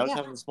 And I was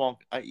having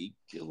a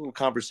little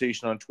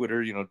conversation on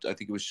Twitter. I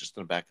think it was just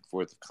in a back and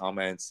forth of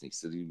comments. And he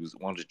said he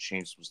wanted to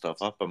change some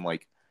stuff up. I'm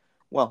like,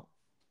 well,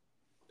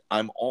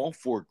 I'm all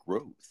for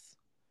growth,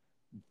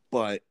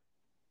 but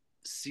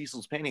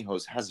Cecil's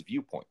Pantyhose has a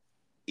viewpoint.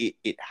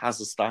 It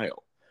has a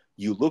style.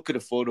 You look at a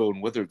photo,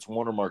 and whether it's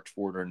watermarked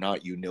for it or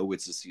not,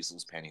 it's a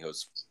Cecil's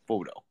Pantyhose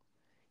photo.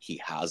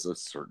 He has a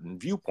certain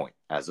viewpoint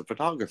as a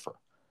photographer.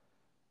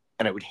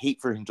 And I would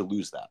hate for him to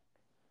lose that.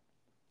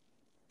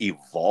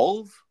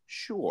 Evolve?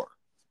 Sure.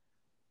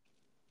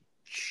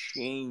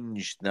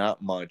 Change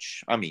not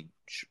much. I mean,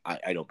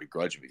 I don't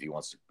begrudge him if he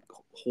wants to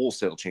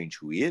wholesale change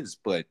who he is,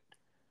 but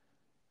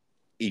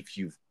if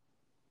you've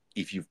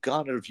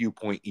got a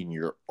viewpoint in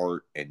your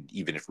art, and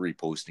even if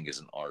reposting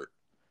isn't art,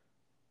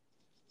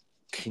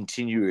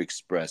 continue to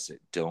express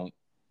it. Don't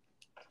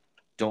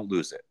don't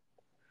lose it.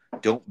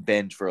 Don't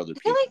bend for other I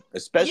feel people. like-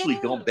 Especially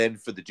yeah. don't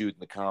bend for the dude in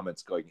the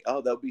comments going,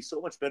 oh, that would be so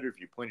much better if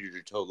you pointed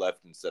your toe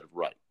left instead of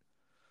right.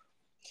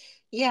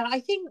 Yeah, I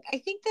think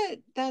that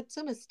that's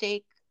a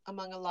mistake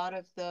among a lot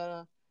of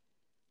the,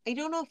 I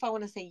don't know if I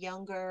want to say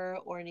younger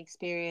or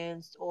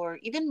inexperienced or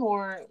even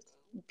more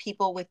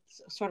people with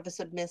sort of a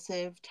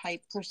submissive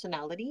type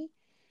personality.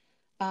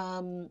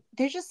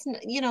 They're just,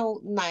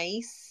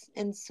 nice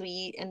and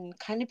sweet and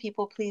kind of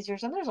people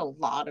pleasers. And there's a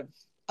lot of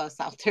us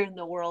out there in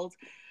the world.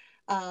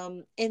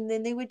 And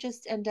then they would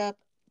just end up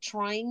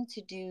trying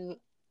to do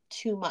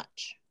too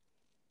much.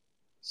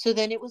 So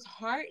then it's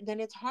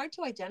hard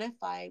to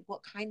identify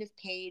what kind of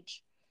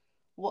page,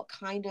 what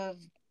kind of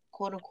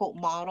quote unquote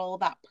model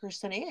that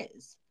person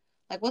is.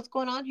 Like what's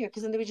going on here?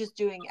 Because then they were just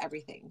doing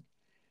everything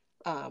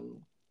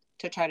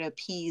to try to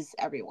appease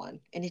everyone.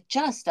 And it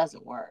just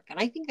doesn't work. And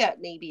I think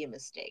that may be a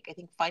mistake. I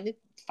think find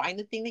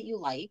the thing that you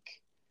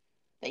like,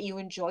 that you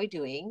enjoy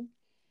doing,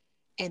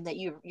 and that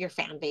your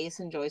fan base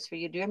enjoys for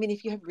you to do. I mean,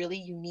 if you have really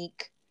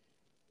unique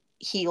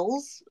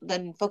heels,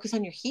 then focus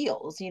on your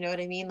heels. You know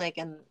what I mean? Like,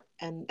 and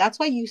that's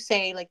why you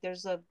say like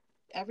there's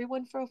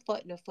everyone for a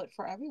foot and a foot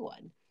for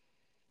everyone.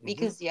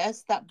 Because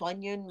yes, that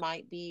bunion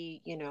might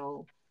be,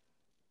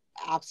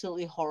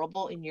 absolutely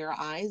horrible in your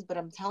eyes, but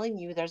I'm telling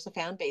you, there's a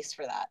fan base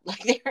for that.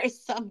 Like there is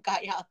some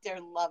guy out there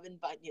loving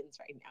bunions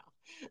right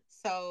now.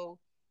 So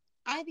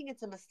I think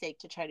it's a mistake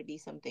to try to be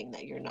something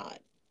that you're not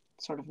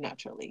sort of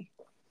naturally.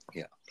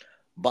 Yeah.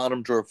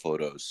 Bottom drawer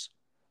photos.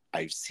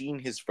 I've seen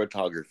his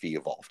photography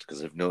evolved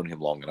because I've known him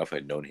long enough.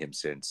 I've known him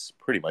since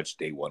pretty much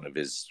day one of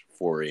his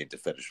foray into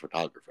fetish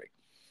photography.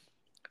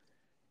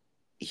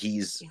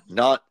 He's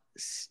not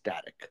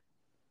static,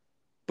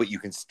 but you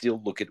can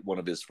still look at one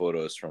of his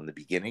photos from the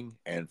beginning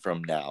and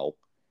from now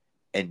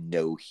and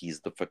know he's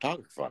the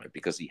photographer on it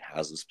because he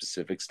has a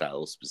specific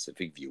style, a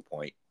specific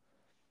viewpoint.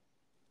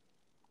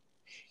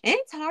 And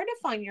it's hard to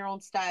find your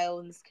own style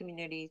in this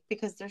community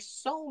because there's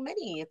so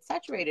many. It's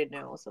saturated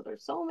now. So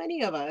there's so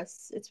many of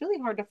us. It's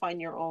really hard to find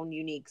your own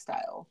unique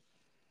style.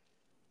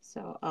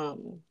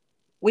 So,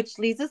 which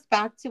leads us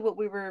back to what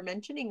we were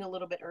mentioning a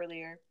little bit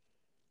earlier,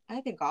 I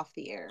think off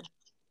the air,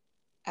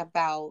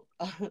 about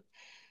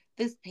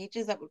these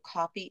pages that would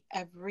copy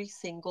every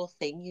single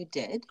thing you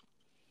did.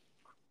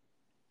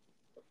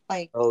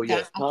 Like, oh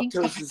yes, Top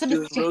Toast is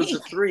doing rows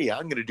of 3.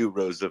 I'm going to do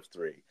rows of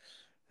 3.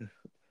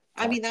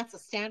 I mean, that's a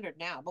standard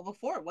now, but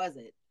before it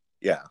wasn't.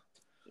 Yeah.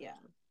 Yeah.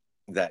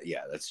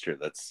 That's true.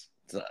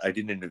 I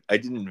didn't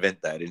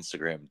invent that.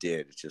 Instagram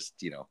did. It's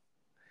just,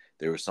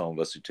 there were some of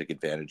us who took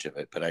advantage of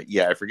it. But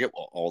I forget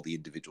what all the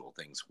individual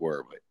things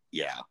were, but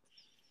yeah.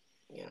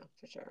 Yeah,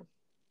 for sure.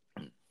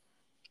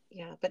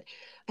 Yeah, but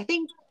I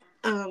think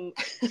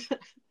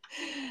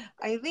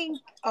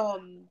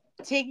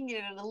taking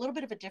it in a little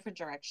bit of a different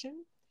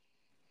direction,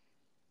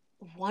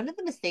 one of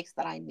the mistakes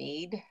that I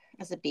made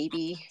as a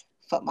baby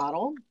foot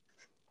model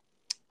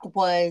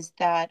was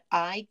that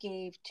I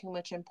gave too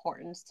much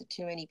importance to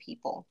too many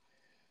people.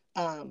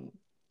 In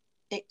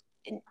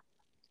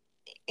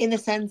the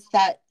sense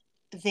that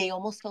they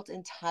almost felt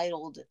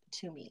entitled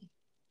to me,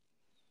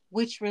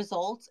 which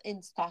results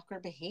in stalker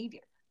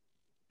behavior.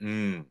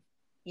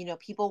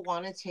 People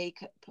want to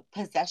take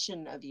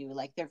possession of you.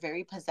 Like they're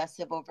very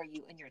possessive over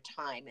you and your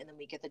time. And then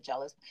we get the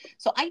jealous.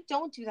 So I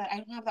don't do that. I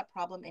don't have that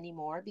problem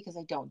anymore because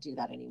I don't do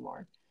that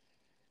anymore.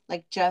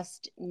 Like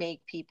just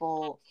make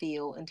people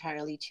feel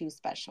entirely too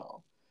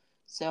special.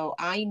 So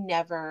I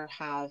never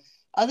have,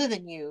 other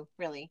than you,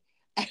 really.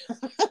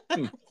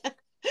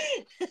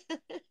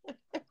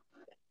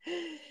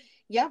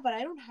 Yeah, but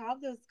I don't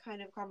have those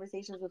kind of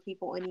conversations with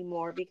people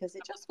anymore because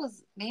it just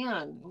was,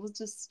 it was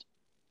just,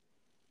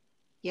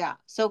 yeah.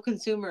 So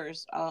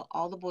consumers,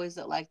 all the boys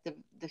that like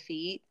the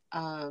feet,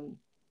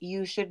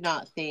 you should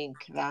not think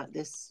that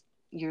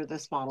you're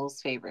this model's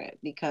favorite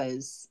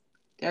because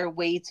there are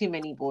way too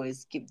many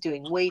boys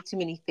doing way too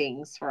many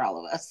things for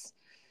all of us.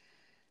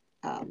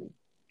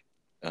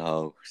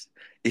 Oh,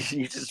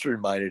 you just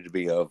reminded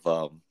me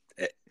of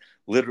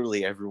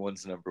literally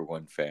everyone's number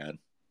one fan.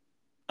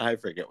 I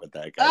forget what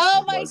that guy was.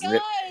 Oh my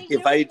gosh!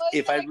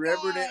 If I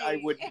remembered it, I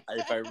wouldn't.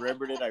 If I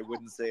remembered it, I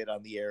wouldn't say it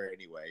on the air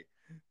anyway.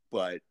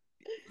 But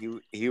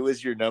he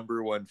was your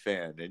number one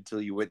fan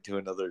until you went to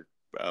another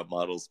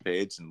model's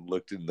page and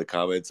looked in the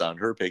comments on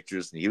her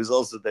pictures, and he was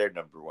also their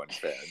number one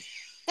fan.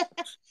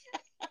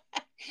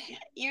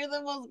 You're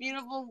the most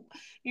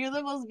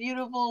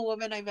beautiful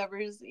woman I've ever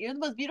seen. You're the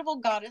most beautiful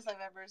goddess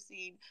I've ever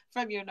seen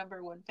from your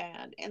number one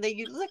fan. And then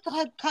you just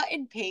cut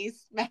and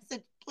paste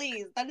message.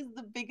 Please, that is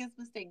the biggest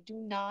mistake. Do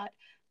not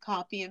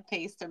copy and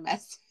paste a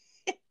message.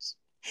 It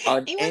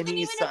wasn't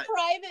even a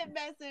private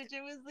message.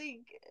 It was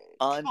like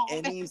on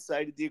any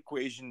side of the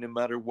equation, no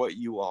matter what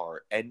you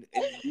are. And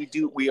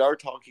we are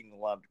talking a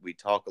lot. We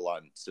talk a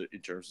lot in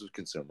terms of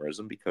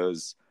consumerism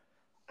because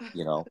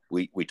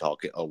we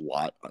talk a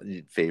lot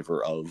in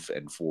favor of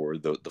and for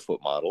the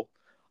foot model.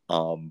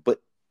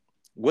 But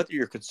whether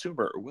you're a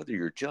consumer or whether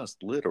you're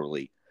just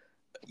literally,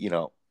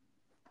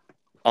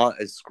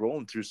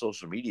 scrolling through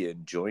social media,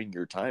 enjoying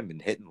your time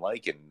and hitting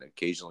like and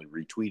occasionally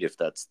retweet if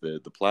that's the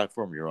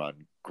platform you're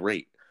on.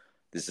 Great.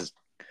 This is,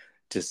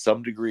 to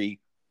some degree,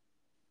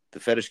 the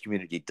fetish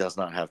community does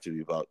not have to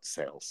be about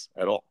sales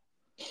at all.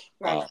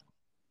 Right.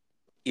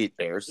 It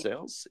bears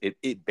sales.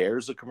 It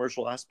bears a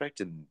commercial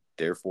aspect, and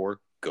therefore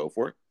go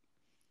for it.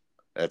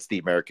 That's the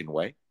American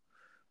way.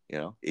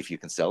 If you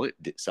can sell it,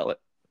 sell it.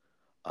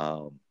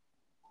 It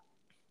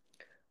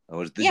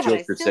was the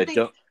joke that said,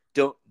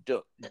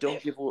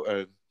 don't give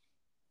away.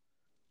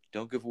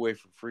 Don't give away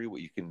for free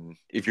what you can.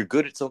 If you're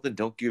good at something,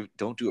 don't do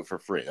it for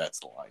free.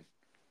 That's the line.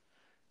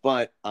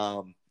 But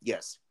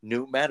yes,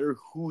 no matter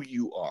who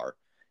you are,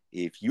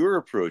 if you're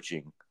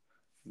approaching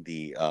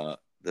the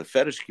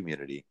fetish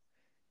community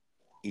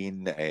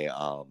in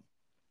a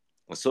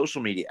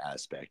social media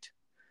aspect,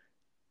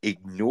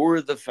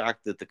 ignore the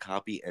fact that the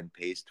copy and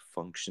paste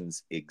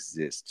functions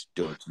exist.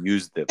 Don't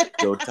use them.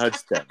 Don't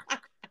touch them.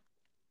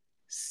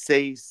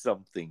 Say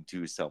something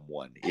to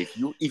someone. If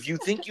you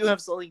think you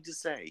have something to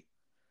say,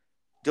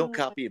 don't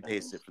copy and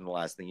paste it from the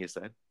last thing you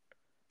said,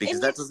 because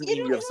that doesn't mean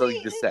you have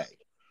something to say.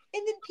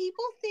 And then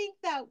people think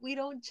that we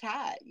don't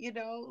chat,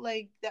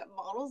 like that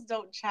models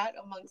don't chat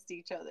amongst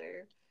each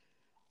other.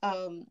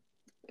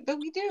 But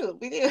we do.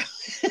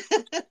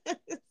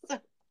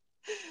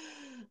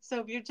 So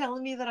if you're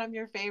telling me that I'm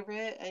your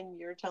favorite and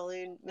you're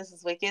telling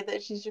Mrs. Wicked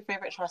that she's your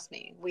favorite, trust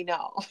me, we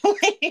know.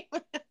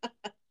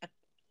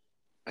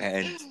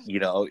 And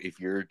if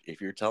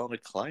you're telling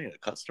a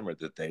customer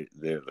that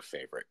they're the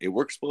favorite, it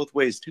works both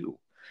ways too.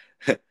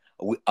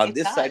 On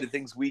this side of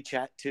things, we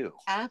chat too.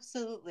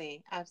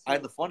 Absolutely.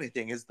 And the funny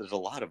thing is, there's a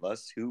lot of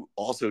us who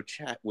also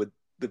chat with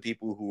the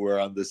people who are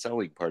on the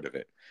selling part of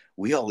it.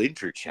 We all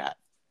interchat.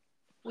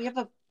 We have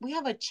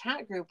a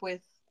chat group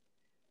with,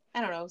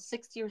 I don't know,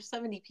 60 or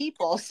 70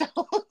 people. So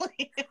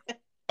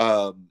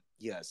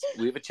yes,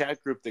 we have a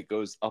chat group that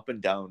goes up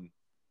and down.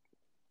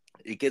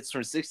 It gets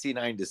from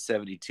 69 to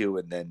 72,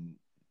 and then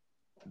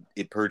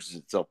it purges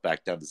itself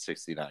back down to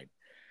 69.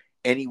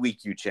 Any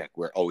week you check,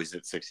 we're always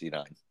at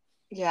 69.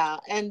 Yeah,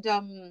 and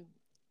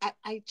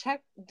I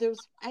checked.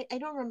 I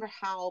don't remember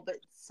how, but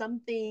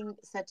something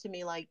said to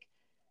me like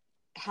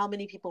how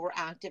many people were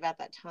active at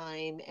that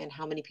time and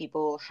how many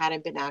people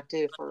hadn't been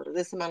active for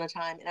this amount of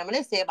time. And I'm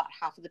going to say about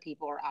half of the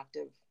people are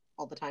active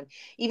all the time,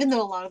 even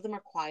though a lot of them are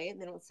quiet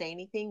and they don't say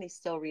anything. They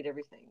still read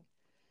everything.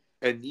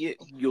 And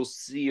you'll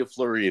see a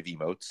flurry of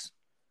emotes.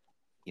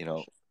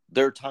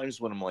 There are times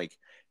when I'm like,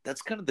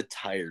 that's kind of the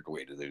tired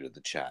way to do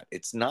the chat.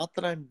 It's not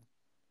that I'm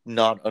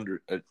not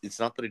it's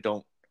not that I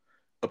don't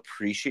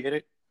appreciate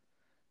it.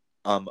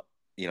 I'm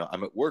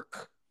at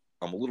work.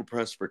 I'm a little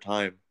pressed for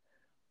time.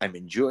 I'm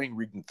enjoying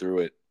reading through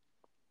it.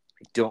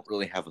 I don't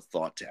really have a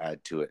thought to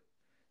add to it,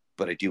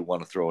 but I do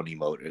want to throw an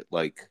emote at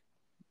like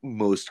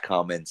most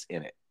comments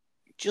in it,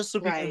 just so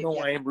people know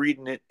why I'm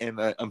reading it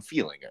and I'm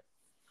feeling it.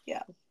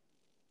 Yeah.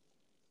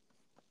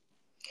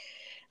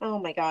 Oh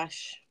my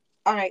gosh.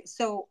 All right.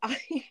 So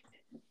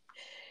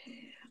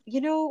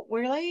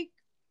we're like,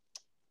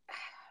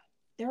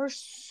 there are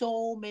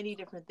so many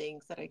different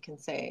things that I can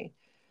say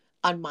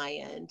on my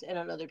end and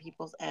on other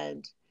people's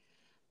end.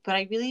 But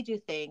I really do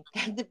think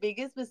that the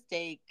biggest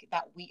mistake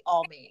that we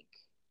all make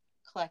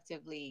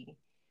collectively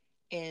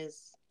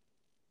is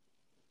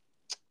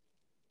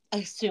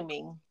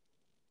assuming.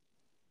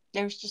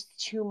 There's just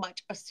too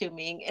much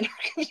assuming in our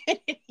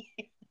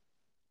community.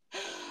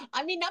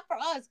 I mean, not for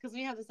us, because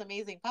we have this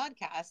amazing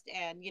podcast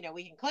and,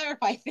 we can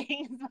clarify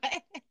things.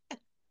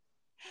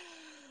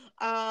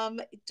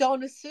 But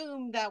don't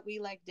assume that we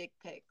like dick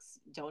pics.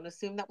 Don't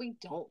assume that we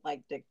don't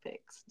like dick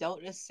pics.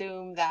 Don't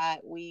assume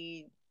that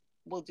we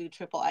will do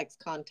XXX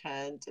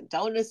content.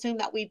 Don't assume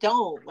that we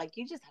don't. Like,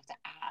 you just have to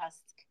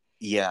ask.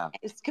 Yeah.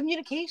 It's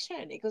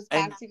communication. It goes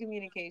back to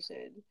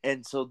communication.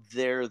 And so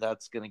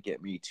that's going to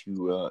get me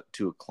to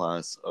a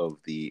class of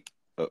a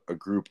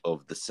group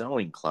of the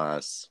selling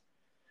class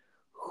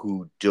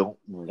who don't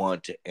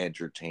want to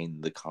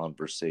entertain the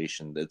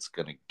conversation that's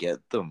going to get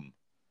them.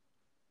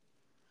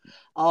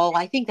 Oh,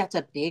 I think that's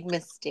a big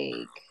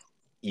mistake.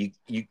 You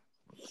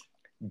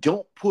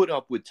don't put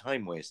up with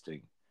time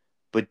wasting,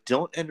 but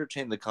don't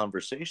entertain the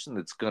conversation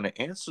that's going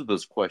to answer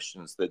those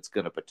questions that's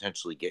going to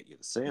potentially get you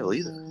the sale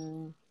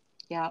either.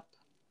 Yep.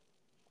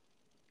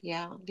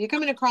 Yeah. You're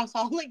coming across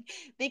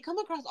they come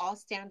across all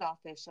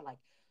standoffish. They're like,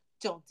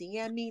 don't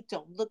DM me,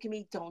 don't look at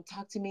me, don't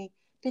talk to me.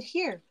 But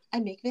here, I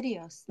make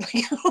videos.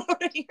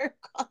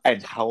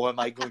 And how am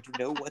I going to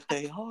know what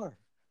they are?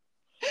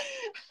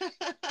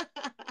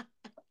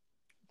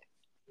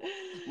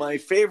 My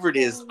favorite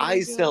is I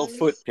sell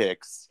foot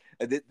pics.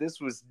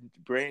 This was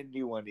brand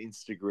new on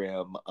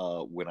Instagram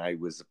when I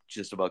was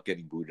just about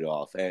getting booted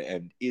off,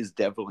 and is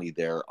definitely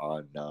there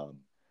on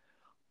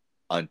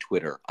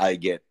Twitter. I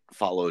get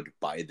followed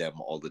by them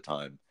all the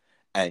time,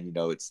 and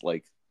it's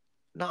like,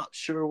 not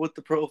sure what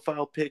the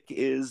profile pic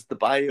is. The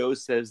bio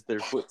says their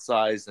foot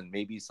size and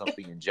maybe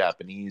something in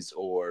Japanese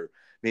or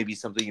maybe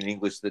something in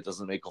English that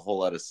doesn't make a whole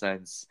lot of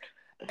sense.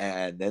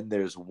 And then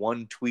there's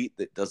one tweet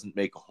that doesn't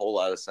make a whole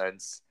lot of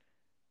sense.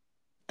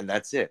 And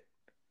that's it.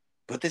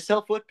 But they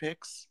sell foot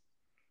pics.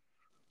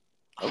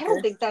 I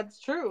don't think that's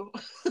true.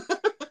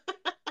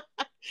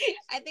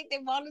 I think they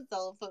want to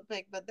sell a foot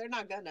pic, but they're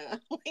not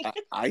gonna.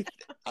 I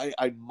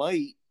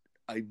might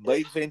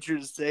venture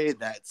to say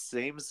that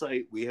same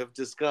site we have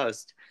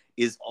discussed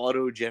is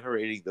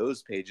auto-generating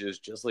those pages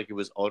just like it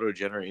was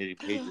auto-generating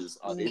pages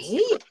on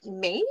Instagram.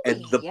 Maybe.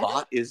 And the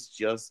bot is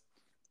just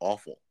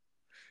awful.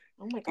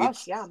 Oh my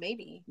gosh, yeah,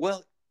 maybe.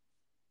 Well,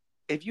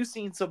 have you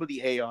seen some of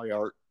the AI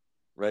art,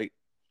 right?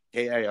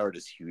 AI art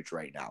is huge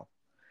right now.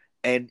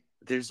 And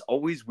there's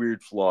always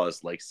weird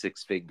flaws like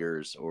 6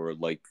 fingers or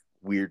like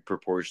weird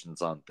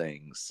proportions on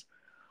things.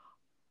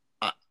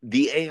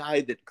 The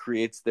AI that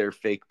creates their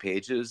fake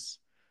pages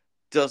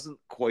doesn't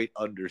quite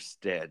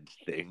understand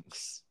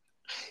things.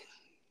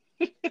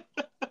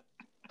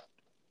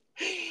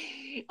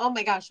 Oh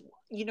my gosh.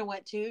 You know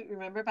what, too?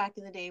 Remember back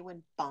in the day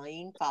when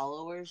buying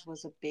followers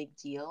was a big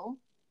deal?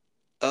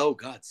 Oh,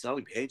 God,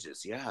 selling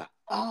pages, yeah.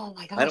 Oh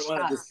my gosh. I don't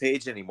want this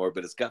page anymore,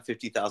 but it's got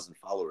 50,000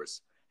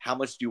 followers. How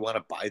much do you want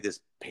to buy this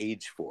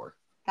page for?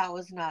 That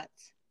was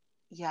nuts.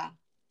 Yeah.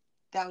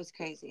 That was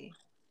crazy.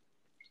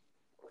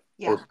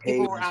 Yeah, or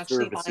pay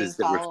services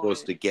that were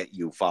supposed to get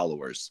you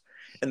followers.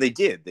 And they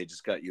did. They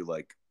just got you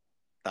like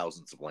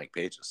thousands of blank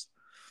pages.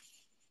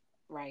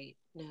 Right.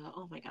 No.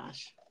 Oh my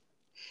gosh.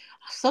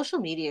 Social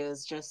media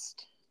is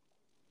just,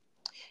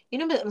 you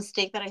know, the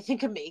mistake that I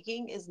think I'm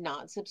making is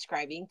not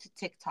subscribing to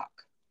TikTok.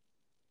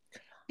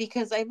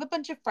 Because I have a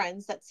bunch of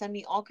friends that send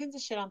me all kinds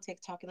of shit on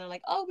TikTok and they're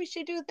like, oh, we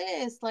should do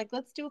this. Like,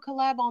 let's do a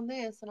collab on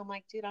this. And I'm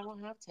like, dude, I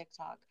don't have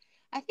TikTok.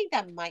 I think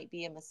that might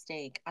be a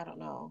mistake. I don't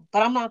know.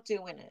 But I'm not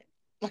doing it.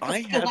 Like, I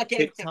have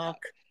TikTok.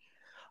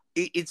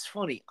 It's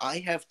funny. I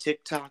have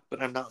TikTok,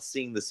 but I'm not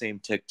seeing the same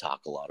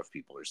TikTok a lot of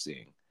people are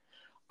seeing.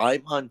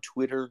 I'm on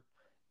Twitter,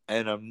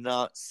 and I'm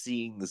not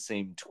seeing the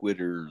same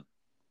Twitter,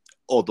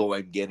 although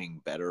I'm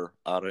getting better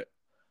at it.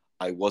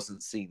 I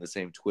wasn't seeing the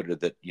same Twitter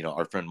that, you know,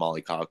 our friend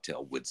Molly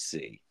Cocktail would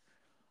see.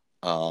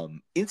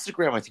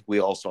 Instagram, I think we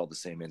all saw the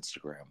same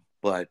Instagram,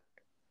 but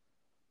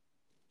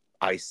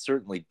I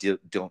certainly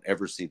don't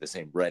ever see the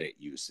same Reddit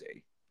you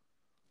see.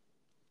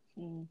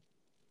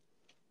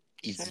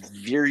 It's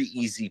very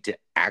easy to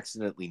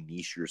accidentally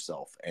niche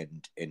yourself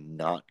and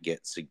not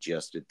get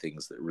suggested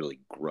things that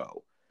really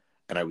grow.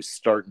 And I was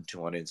starting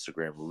to, on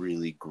Instagram,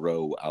 really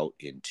grow out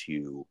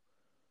into,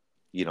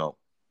 you know,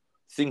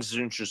 things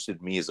that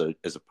interested me as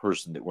a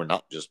person that were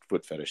not just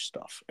foot fetish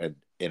stuff, and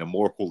in a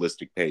more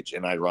holistic page.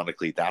 And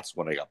ironically, that's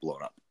when I got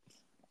blown up.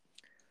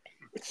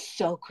 It's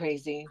so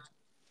crazy.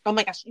 Oh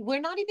my gosh,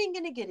 we're not even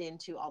going to get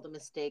into all the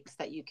mistakes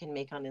that you can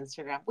make on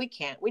Instagram. We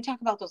can't. We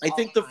talk about those all the time. I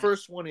think the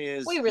first one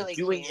is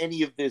doing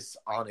any of this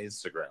on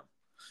Instagram.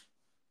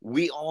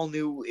 We all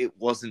knew it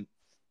wasn't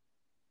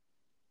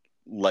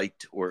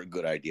liked or a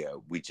good idea.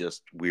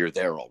 We're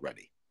there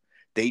already.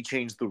 They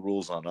changed the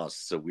rules on us,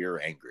 so we were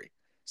angry.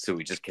 So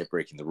we just kept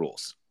breaking the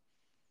rules.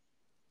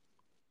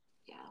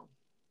 Yeah.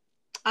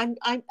 I'm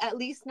at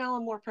least now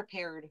I'm more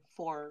prepared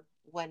for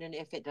when and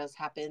if it does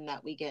happen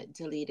that we get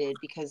deleted,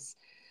 because,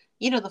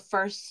 you know, the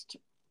first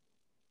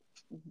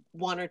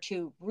one or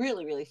two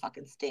really, really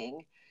fucking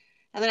sting.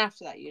 And then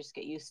after that, you just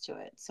get used to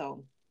it.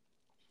 So,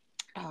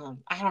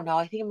 I don't know.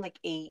 I think I'm like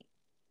 8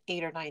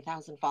 or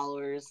 9,000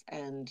 followers,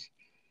 and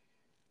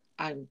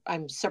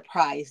I'm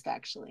surprised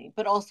actually.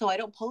 But also, I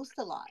don't post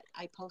a lot.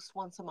 I post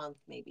once a month,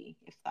 maybe,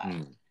 if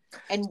that.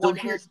 And one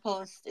of those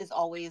posts is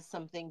always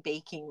something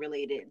baking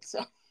related.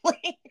 So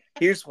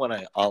here's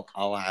one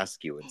I'll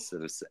ask you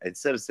instead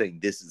of saying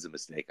this is a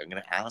mistake. I'm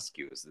going to ask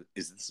you: is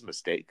this a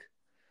mistake?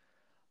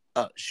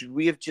 Should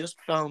we have just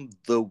found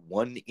the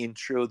one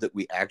intro that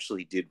we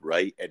actually did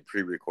right and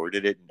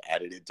pre-recorded it and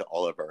added it to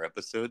all of our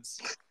episodes?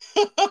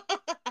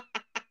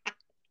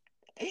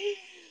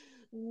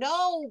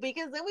 No,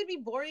 because that would be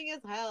boring as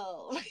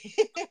hell.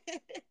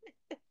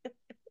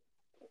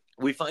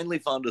 We finally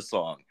found a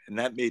song, and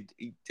that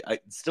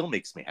it still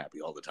makes me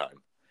happy all the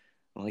time.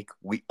 Like,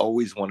 we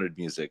always wanted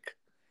music,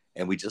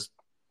 and we just...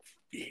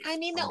 I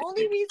mean, the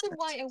only reason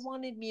why I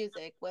wanted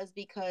music was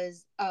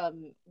because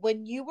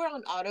when you were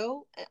on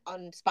auto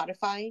on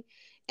Spotify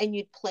and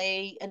you'd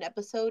play an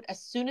episode, as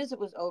soon as it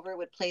was over, it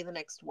would play the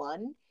next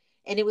one.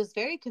 And it was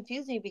very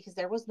confusing because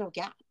there was no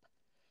gap.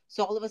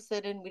 So all of a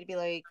sudden we'd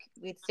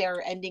say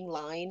our ending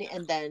line,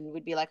 and then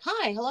we'd be like,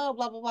 hi, hello,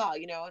 blah, blah, blah,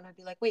 you know, and I'd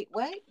be like, wait,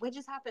 what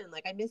just happened?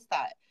 Like, I missed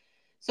that.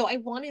 So I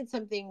wanted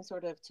something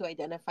sort of to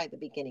identify the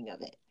beginning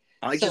of it.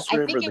 I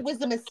think it was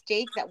a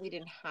mistake that we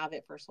didn't have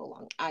it for so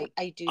long. I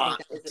do think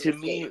that was a mistake. To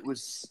me,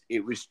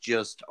 it was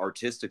just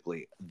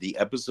artistically, the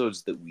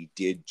episodes that we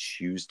did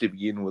choose to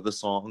begin with a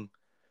song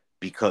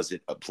because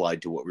it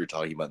applied to what we were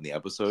talking about in the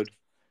episode.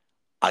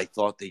 I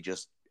thought they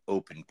just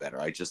opened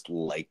better. I just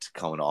liked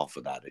coming off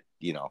of that.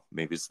 You know,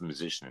 maybe it's the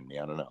musician in me.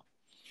 I don't know.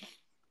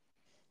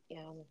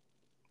 Yeah,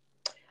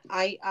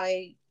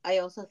 I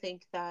also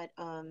think that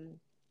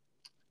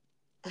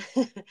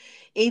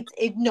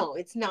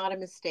it's not a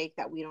mistake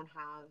that we don't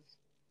have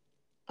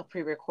a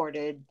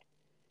pre-recorded,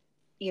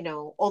 you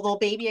know, although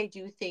maybe I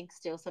do think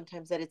still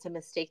sometimes that it's a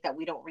mistake that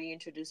we don't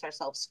reintroduce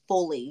ourselves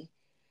fully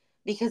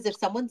Because if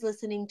someone's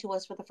listening to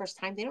us for the first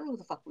time, they don't know who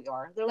the fuck we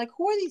are. They're like,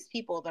 who are these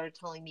people that are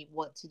telling me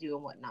what to do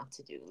and what not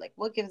to do? Like,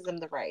 what gives them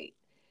the right?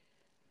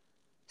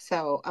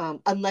 So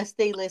unless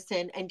they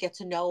listen and get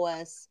to know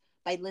us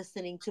by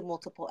listening to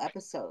multiple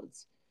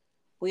episodes,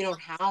 we don't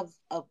have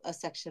a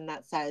section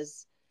that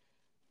says,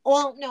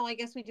 well, no, I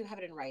guess we do have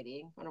it in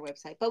writing on our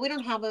website, but we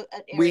don't have an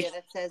area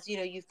that says,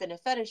 you've been a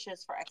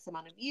fetishist for X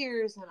amount of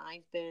years, and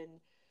I've been,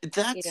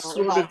 that's sort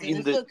involved of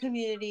in the book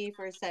community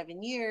for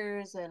 7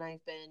 years, and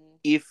I've been.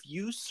 If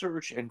you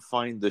search and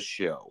find the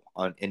show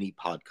on any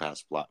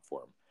podcast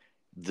platform,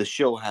 the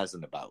show has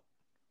an about.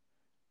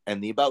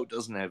 And the about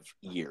doesn't have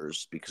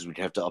years because we'd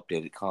have to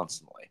update it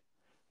constantly.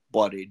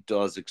 But it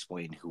does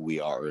explain who we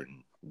are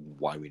and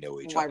why we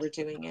know each other. Why we're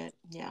doing it.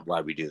 Yeah.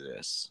 Why we do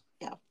this.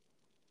 Yeah.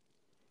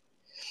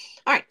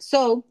 All right.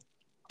 So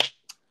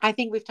I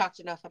think we've talked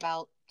enough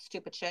about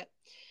stupid shit.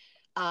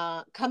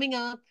 Coming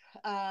up,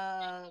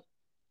 I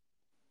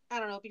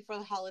don't know, before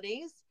the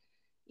holidays,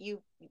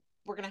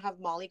 we're going to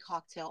have Molly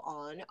Cocktail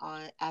on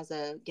as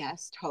a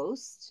guest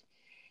host.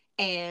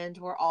 And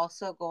we're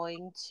also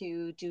going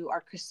to do our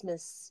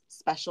Christmas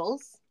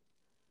specials.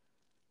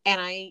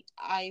 And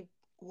I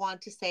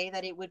want to say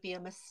that it would be a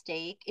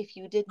mistake if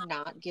you did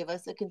not give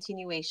us a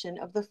continuation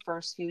of the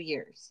first few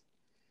years.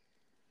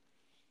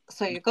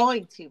 So you're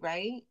going to,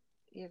 right?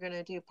 You're going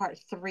to do part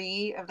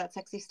 3 of that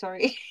sexy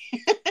story.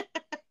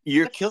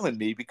 You're killing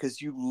me because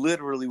you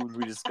literally, when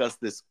we discussed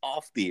this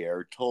off the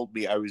air, told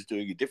me I was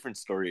doing a different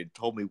story and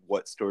told me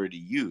what story to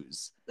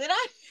use. Did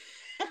I?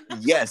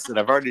 Yes, and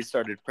I've already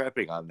started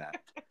prepping on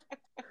that.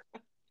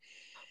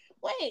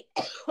 Wait,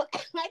 I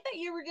thought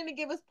you were going to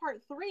give us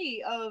part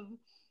 3 of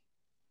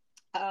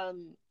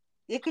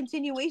the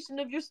continuation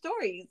of your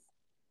stories,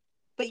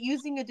 but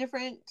using a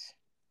different.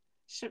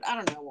 I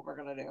don't know what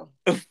we're going to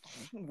do.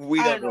 We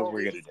don't know what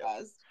we're going to do.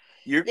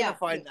 You're going to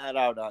find that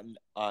out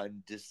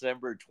on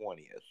December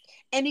 20th.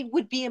 And it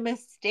would be a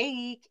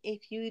mistake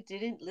if you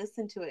didn't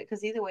listen to it,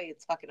 because either way,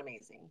 it's fucking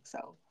amazing.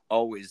 So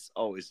always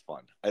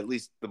fun. At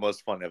least the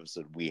most fun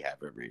episode we have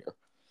every year.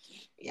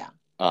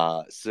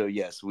 Yeah. So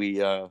yes,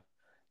 we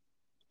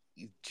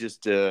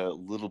just a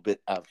little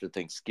bit after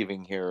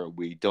Thanksgiving here.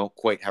 We don't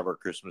quite have our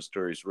Christmas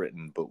stories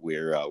written, but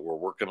we're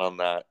working on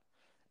that.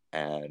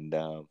 And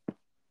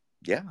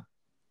yeah.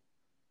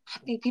 I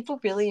mean, people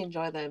really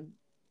enjoy them.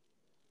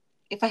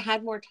 If I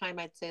had more time,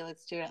 I'd say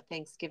let's do it at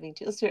Thanksgiving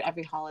too. Let's do it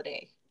every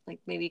holiday. Like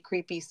maybe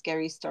creepy,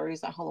 scary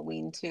stories at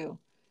Halloween too.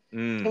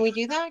 Can we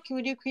do that? Can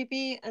we do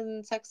creepy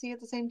and sexy at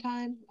the same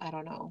time? I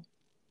don't know.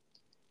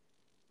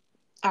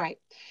 All right.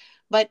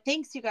 But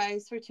thanks, you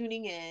guys, for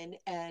tuning in.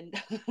 And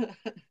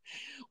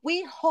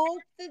we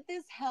hope that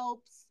this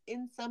helps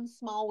in some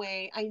small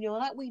way. I know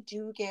that we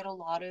do get a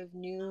lot of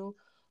new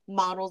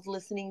models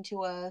listening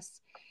to us,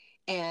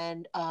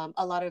 and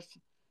a lot of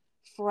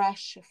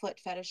fresh foot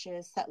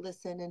fetishists that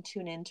listen and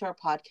tune into our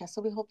podcast.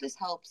 So we hope this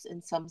helps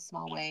in some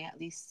small way, at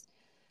least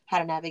how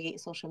to navigate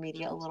social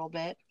media a little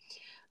bit.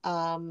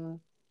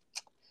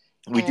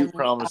 We do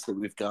promise that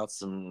we've got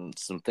some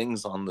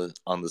things on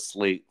the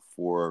slate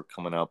for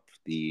coming up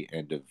the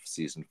end of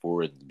season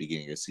 4 and the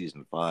beginning of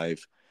season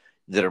 5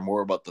 that are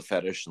more about the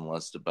fetish and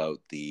less about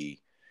the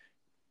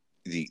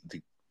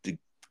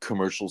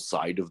commercial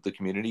side of the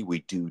community. We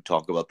do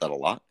talk about that a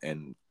lot,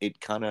 and it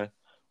kind of,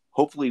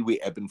 hopefully we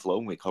ebb and flow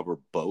and we cover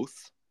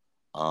both.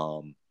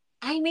 I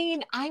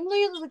mean, I'm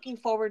really looking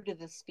forward to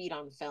this Feed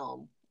on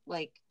Film.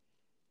 Like,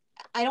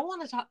 I don't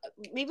want to talk.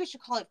 Maybe we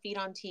should call it Feed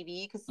on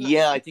TV, because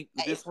I think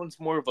this one's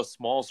more of a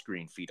small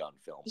screen Feed on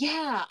Film.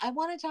 Yeah, I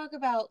want to talk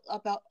about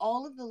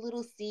all of the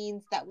little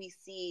scenes that we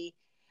see.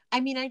 I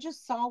mean, I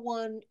just saw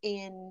one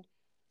in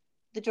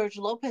the George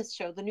Lopez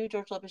show, the new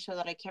George Lopez show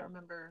that I can't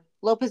remember,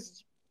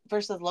 Lopez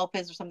versus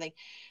Lopez or something.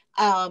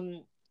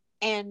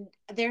 And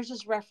there's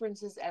just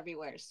references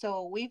everywhere.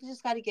 So we've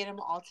just got to get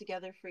them all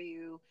together for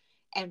you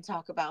and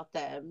talk about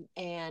them.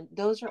 And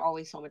those are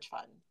always so much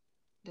fun.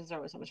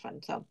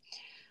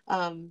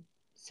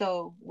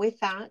 So with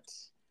that,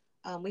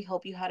 we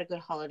hope you had a good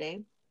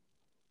holiday.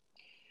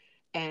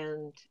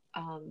 And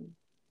I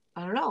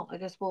don't know. I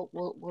guess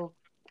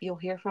you'll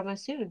hear from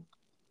us soon.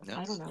 Yes.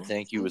 I don't know.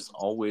 Thank you as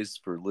always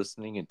for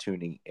listening and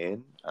tuning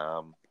in.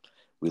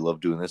 We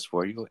love doing this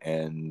for you,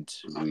 and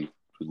we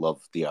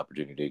love the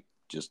opportunity to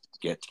just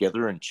get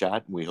together and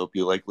chat. And we hope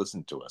you like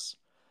listening to us.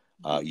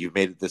 You've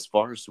made it this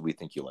far, so we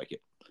think you like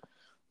it.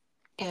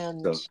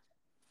 And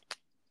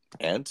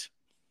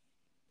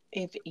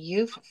if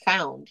you've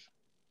found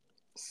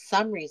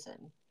some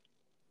reason,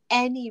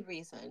 any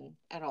reason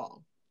at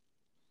all,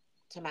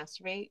 to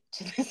masturbate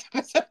to this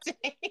episode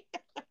today,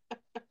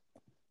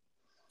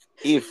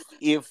 if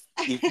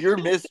your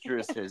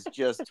mistress has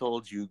just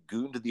told you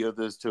Goon to the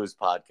Other's Toes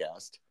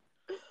podcast,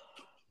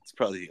 it's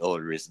probably the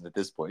only reason at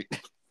this point.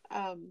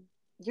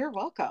 You're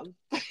welcome.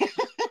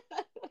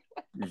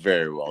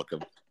 Very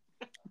welcome.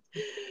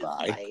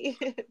 Bye.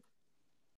 Bye.